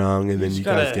to be wrong, and then you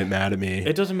guys gotta- get mad at me.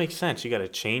 It doesn't make sense. You got to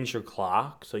change your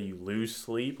clock so you lose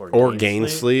sleep Or gain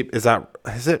sleep. Is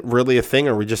it really a thing,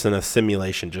 or are we just in a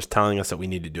simulation just telling us that we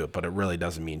need to do it, but it really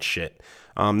doesn't mean shit?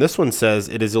 This one says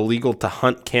it is illegal to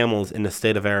hunt camels in the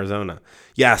state of Arizona.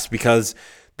 Yes, because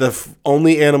the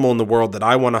only animal in the world that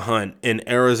I want to hunt in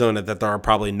Arizona that there are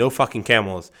probably no fucking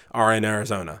camels are in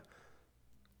Arizona.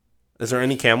 Is there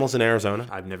any camels in Arizona?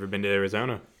 I've never been to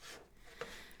Arizona.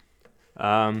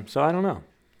 So I don't know.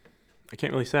 I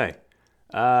can't really say.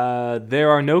 There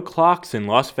are no clocks in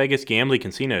Las Vegas gambling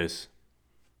casinos.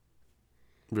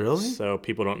 Really? So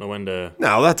people don't know when to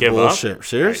No, that's give bullshit. up.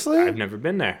 Seriously? I've never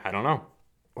been there. I don't know.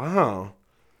 Wow.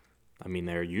 I mean,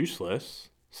 they're useless.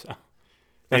 So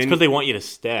that's because they want you to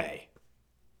stay.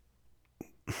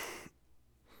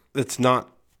 It's not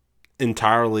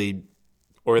entirely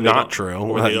Or they not don't- true. Or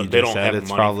what they you don't, they just don't said. have It's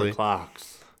money probably for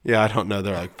clocks. Yeah, I don't know.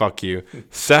 They're like, fuck you.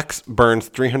 Sex burns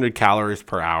 300 calories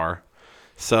per hour.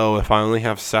 So if I only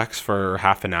have sex for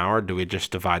half an hour, do we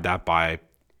just divide that by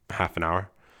half an hour?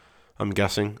 I'm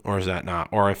guessing. Or is that not?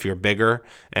 Or if you're bigger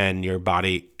and your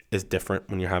body is different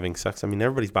when you're having sex. I mean,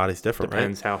 everybody's body's different,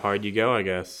 Depends how hard you go, I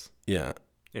guess. right? Yeah.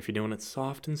 If you're doing it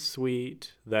soft and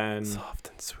sweet, then Soft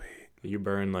and sweet. you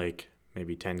burn like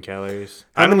maybe 10 calories.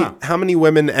 I don't know. How many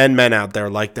women and men out there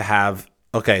like to have,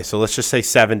 okay, so let's just say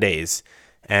 7 days.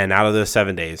 And out of those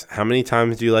 7 days, how many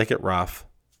times do you like it rough?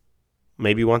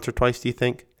 Maybe once or twice, do you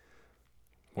think?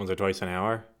 Once or twice an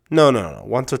hour? No.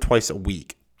 Once or twice a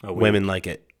week. A week. Women like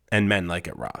it and men like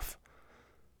it rough.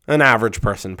 An average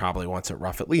person probably wants it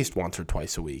rough at least once or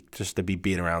twice a week just to be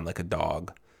beat around like a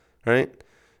dog, right?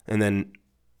 And then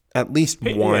at least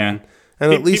one. Yeah.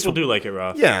 And at least people do like it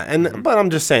rough. yeah, and but I'm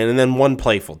just saying, and then one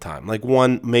playful time, like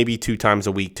one maybe 2 times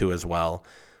a week too as well.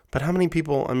 But how many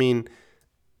people? I mean,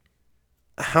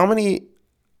 how many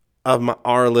of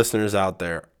our listeners out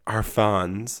there are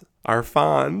fans? Are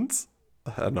fans?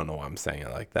 I don't know why I'm saying it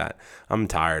like that. I'm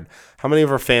tired. How many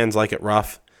of our fans like it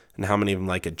rough, and how many of them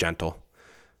like it gentle?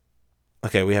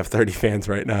 Okay, we have 30 fans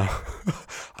right now.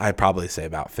 I'd probably say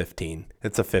about 15.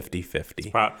 It's a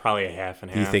 50-50. Probably a half and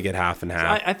half. You think it half and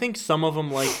half? I think some of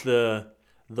them like the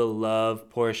love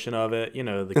portion of it, you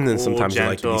know, the And then cool, sometimes they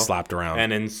gentle, like to be slapped around.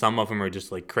 And then some of them are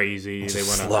just like crazy. They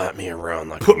want to slap me around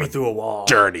like put I'm me a through a wall.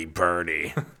 dirty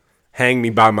birdie. Hang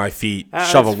me by my feet. Ah,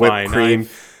 Shove a that's whipped fine. cream.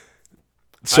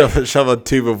 Shove a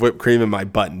tube of whipped cream in my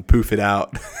butt and poof it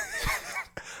out.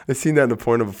 I've seen that in a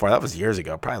porno before. That was years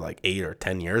ago, probably like 8 or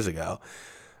 10 years ago.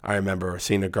 I remember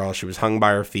seeing a girl. She was hung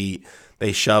by her feet.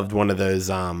 They shoved one of those,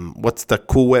 what's the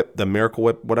Cool Whip, the Miracle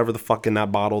Whip, whatever the fuck in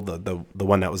that bottle, the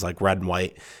one that was like red and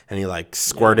white, and he like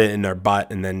squirted it in their butt,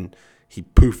 and then he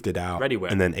poofed it out. Ready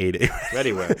Whip. And then ate it.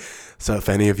 Ready Whip. So if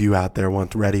any of you out there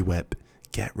want Ready Whip,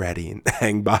 get ready and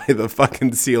hang by the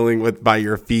fucking ceiling by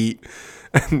your feet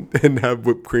and have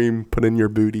whipped cream put in your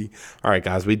booty. All right,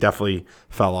 guys, we definitely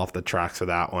fell off the tracks of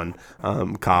that one.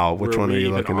 Kyle, which one are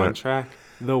you looking on at? Track?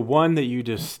 The one that you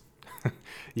just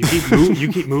you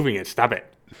keep moving it. Stop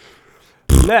it.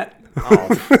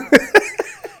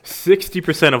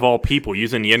 60% of all people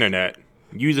using the internet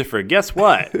use it for guess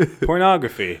what?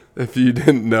 Pornography. If you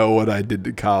didn't know what I did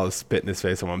to Kyle, spit in his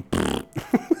face. I went.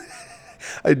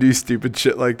 I do stupid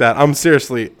shit like that. I'm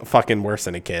seriously fucking worse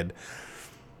than a kid.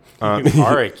 You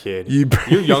are a kid.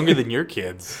 You're younger than your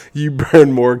kids. You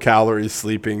burn more calories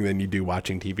sleeping than you do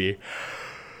watching TV.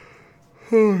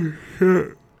 Oh,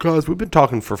 shit. Guys, we've been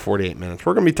talking for 48 minutes.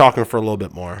 We're going to be talking for a little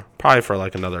bit more. Probably for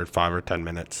like another 5 or 10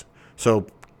 minutes. So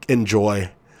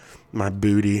enjoy my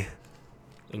booty.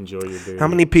 Enjoy your booty. How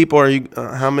many people are you?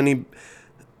 How many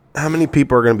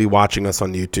people are going to be watching us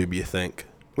on YouTube, you think?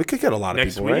 We could get a lot of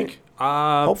next people, week?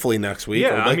 right? Hopefully next week.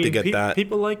 Yeah, I'd like to get that.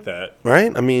 People like that.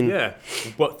 Right? I mean, Yeah.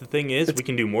 But the thing is, we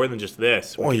can do more than just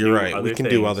this. well, you're right. We can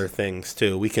do other things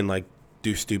too. We can like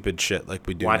do stupid shit like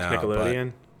we do Watch now.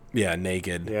 Nickelodeon. Yeah,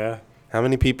 naked. Yeah. How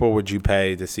many people would you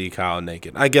pay to see Kyle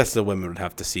naked? I guess the women would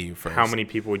have to see you first. How many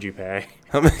people would you pay?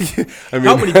 How many? I mean,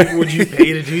 How many people would you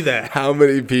pay to do that? How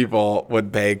many people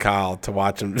would pay Kyle to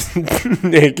watch him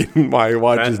naked while he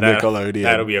watches Nickelodeon?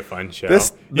 That'll be a fun show.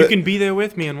 You can be there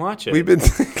with me and watch it.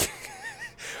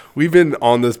 We've been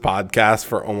on this podcast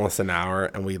for almost an hour,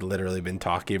 and we've literally been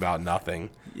talking about nothing.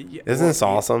 Isn't this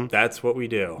awesome? That's what we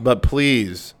do. But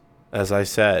please, as I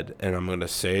said, and I'm going to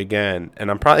say again, and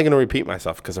I'm probably going to repeat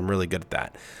myself because I'm really good at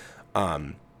that,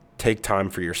 take time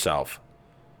for yourself.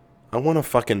 I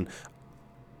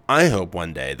hope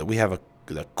one day that we have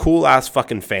the cool-ass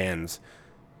fucking fans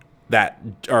that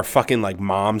are fucking like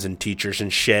moms and teachers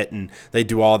and shit, and they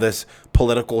do all this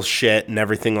political shit and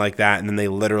everything like that, and then they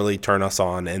literally turn us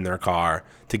on in their car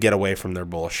to get away from their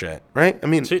bullshit, right? I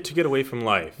mean, To get away from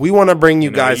life. we want to bring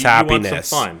you, know, guys you want some happiness.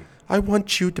 fun. I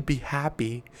want you to be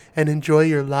happy and enjoy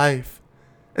your life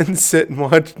and sit and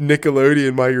watch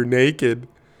Nickelodeon while you're naked.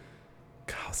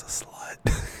 Kyle's a slut.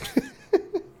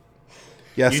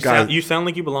 Yes, guys. You sound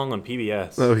like you belong on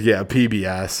PBS. Oh, yeah,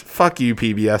 PBS. Fuck you,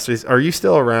 PBS. Are you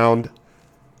still around?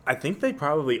 I think they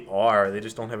probably are. They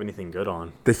just don't have anything good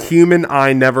on. The human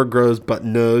eye never grows, but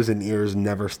nose and ears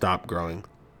never stop growing.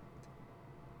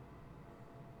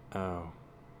 Oh.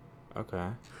 Okay.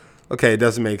 Okay, it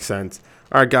doesn't make sense.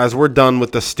 All right, guys, we're done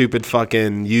with the stupid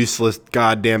fucking useless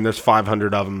goddamn. There's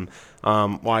 500 of them.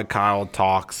 Why Kyle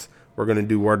talks. We're going to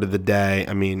do word of the day.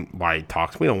 I mean, why he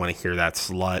talks. We don't want to hear that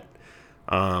slut.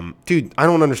 Dude, I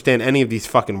don't understand any of these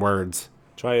fucking words.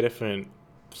 Try a different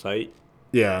site.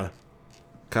 Yeah.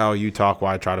 Kyle, you talk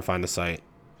while I try to find a site.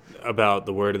 About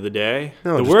the word of the day?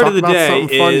 No, the just word talk of the about day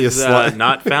something funny, you is slut.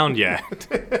 not found yet.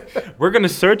 We're going to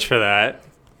search for that.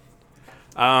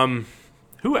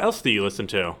 Who else do you listen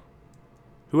to?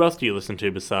 Who else do you listen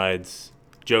to besides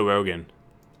Joe Rogan?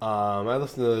 I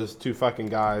listen to those two fucking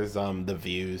guys, The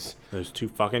Views. Those two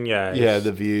fucking guys. Yeah,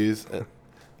 The Views.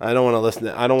 I don't want to listen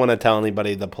I don't want to tell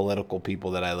anybody the political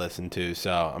people that I listen to,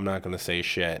 so I'm not going to say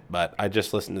shit. But I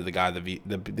just listen to the guys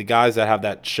that have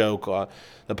that show,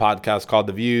 the podcast called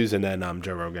The Views, and then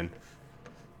Joe Rogan.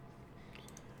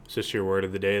 Is this your word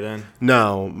of the day then?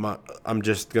 No, I'm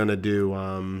just going to do,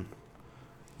 I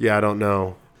don't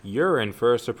know. You're in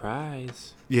for a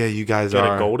surprise. Yeah, you guys Get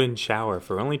are. a golden shower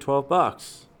for only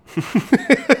 $12.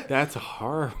 That's a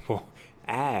horrible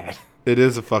ad. It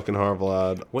is a fucking horrible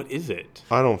ad. What is it?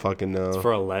 I don't fucking know. It's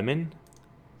for a lemon?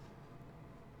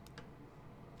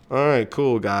 All right,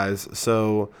 cool, guys.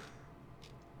 So,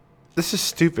 this is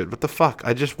stupid. What the fuck?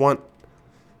 I just want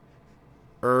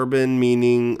urban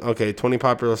meaning. Okay, 20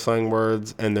 popular slang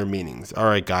words and their meanings. All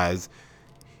right, guys.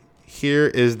 Here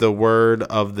is the word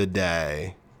of the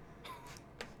day.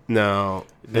 No,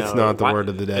 it's not the word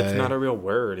of the day. It's not a real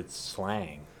word. It's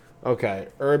slang. Okay,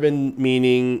 urban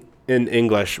meaning in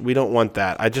English. We don't want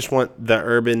that. I just want the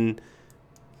urban.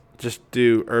 Just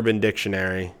do Urban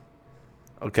Dictionary.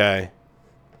 Okay.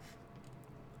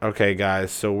 Okay,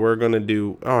 guys. So we're going to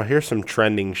do... Oh, here's some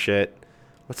trending shit.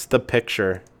 What's the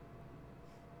picture?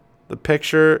 The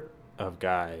picture... Of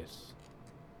guys.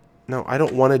 No, I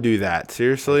don't want to do that.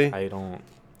 Seriously?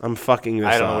 I'm fucking this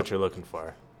up. I don't know what you're looking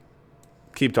for.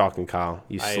 Keep talking, Kyle.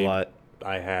 You slut.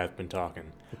 I have been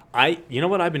talking. You know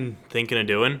what I've been thinking of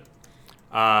doing?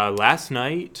 Last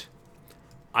night,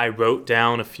 I wrote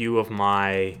down a few of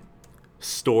my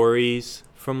stories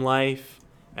from life,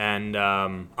 and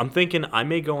I'm thinking I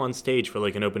may go on stage for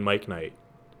like an open mic night.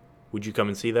 Would you come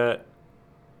and see that?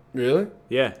 Really?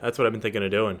 Yeah, that's what I've been thinking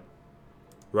of doing.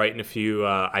 Writing a few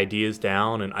ideas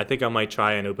down, and I think I might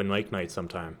try an open mic night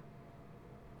sometime.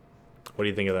 What do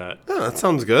you think of that? Oh, that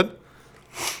sounds good.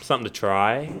 Something to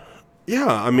try. Yeah,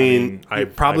 I mean you're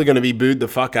probably going to be booed the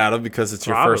fuck out of because it's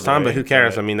your first time, but who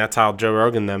cares? I mean, that's how Joe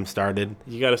Rogan them started.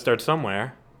 You got to start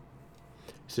somewhere.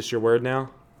 Is this your word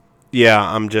now? Yeah,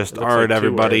 I'm just... All right, like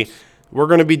everybody. words. We're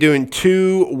going to be doing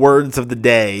 2 words of the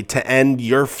day to end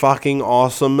your fucking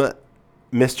awesome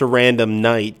Mr. Random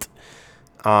night.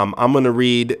 I'm going to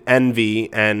read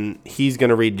envy, and he's going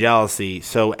to read jealousy.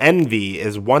 So envy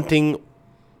is wanting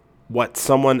what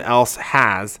someone else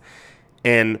has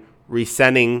and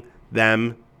resenting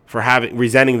them for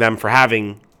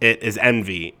having it is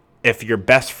envy. If your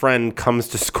best friend comes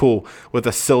to school with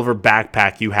a silver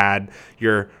backpack you had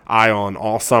your eye on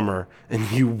all summer and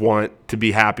you want to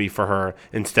be happy for her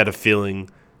instead of you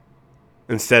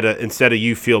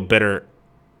feel bitter,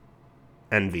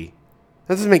 envy.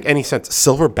 That doesn't make any sense.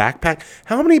 Silver backpack?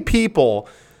 How many people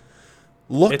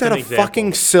looked at a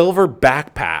fucking silver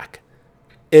backpack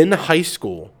in high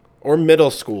school or middle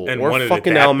school And or wanted it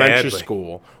fucking that elementary badly.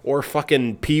 school or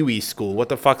fucking Pee-wee school? What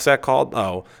the fuck's that called?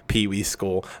 Oh, Pee-wee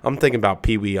school. I'm thinking about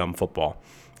Pee-wee football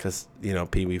because,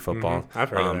 Pee-wee football. I've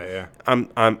heard of that,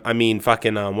 yeah. I mean,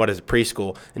 fucking, what is it,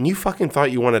 preschool? And you fucking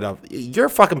thought you wanted you're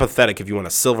fucking pathetic if you want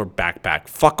a silver backpack.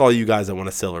 Fuck all you guys that want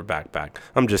a silver backpack.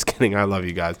 I'm just kidding. I love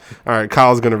you guys. All right,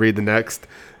 Kyle's going to read the next.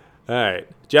 All right.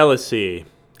 Jealousy.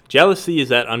 Jealousy is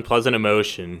that unpleasant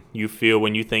emotion you feel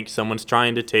when you think someone's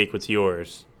trying to take what's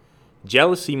yours.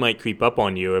 Jealousy might creep up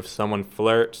on you if someone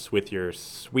flirts with your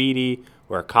sweetie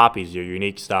or copies your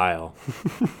unique style.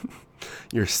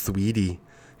 Your sweetie.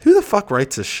 Who the fuck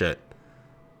writes this shit?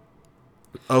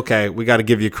 Okay, we got to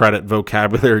give you credit.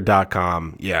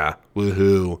 Vocabulary.com. Yeah.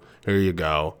 Woohoo. Here you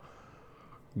go.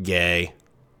 Gay.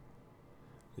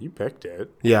 You picked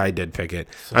it. Yeah, I did pick it.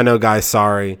 I know, guys,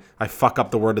 sorry. I fuck up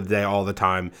the word of the day all the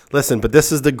time. Listen, but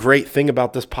this is the great thing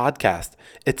about this podcast.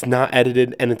 It's not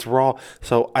edited and it's raw,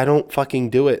 so I don't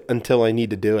fucking do it until I need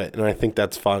to do it, and I think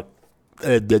that's fun.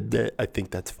 I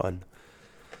think that's fun.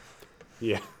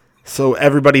 Yeah. So,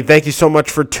 everybody, thank you so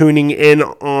much for tuning in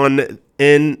on the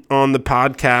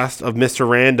podcast of Mr.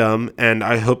 Random, and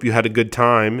I hope you had a good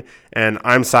time, and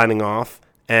I'm signing off,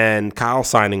 and Kyle's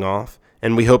signing off.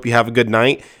 And we hope you have a good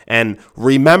night. And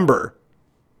remember,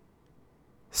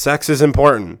 sex is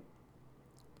important.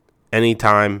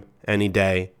 Anytime, any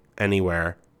day,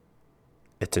 anywhere.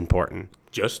 It's important.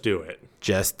 Just do it.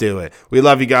 Just do it. We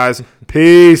love you guys.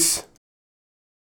 Peace.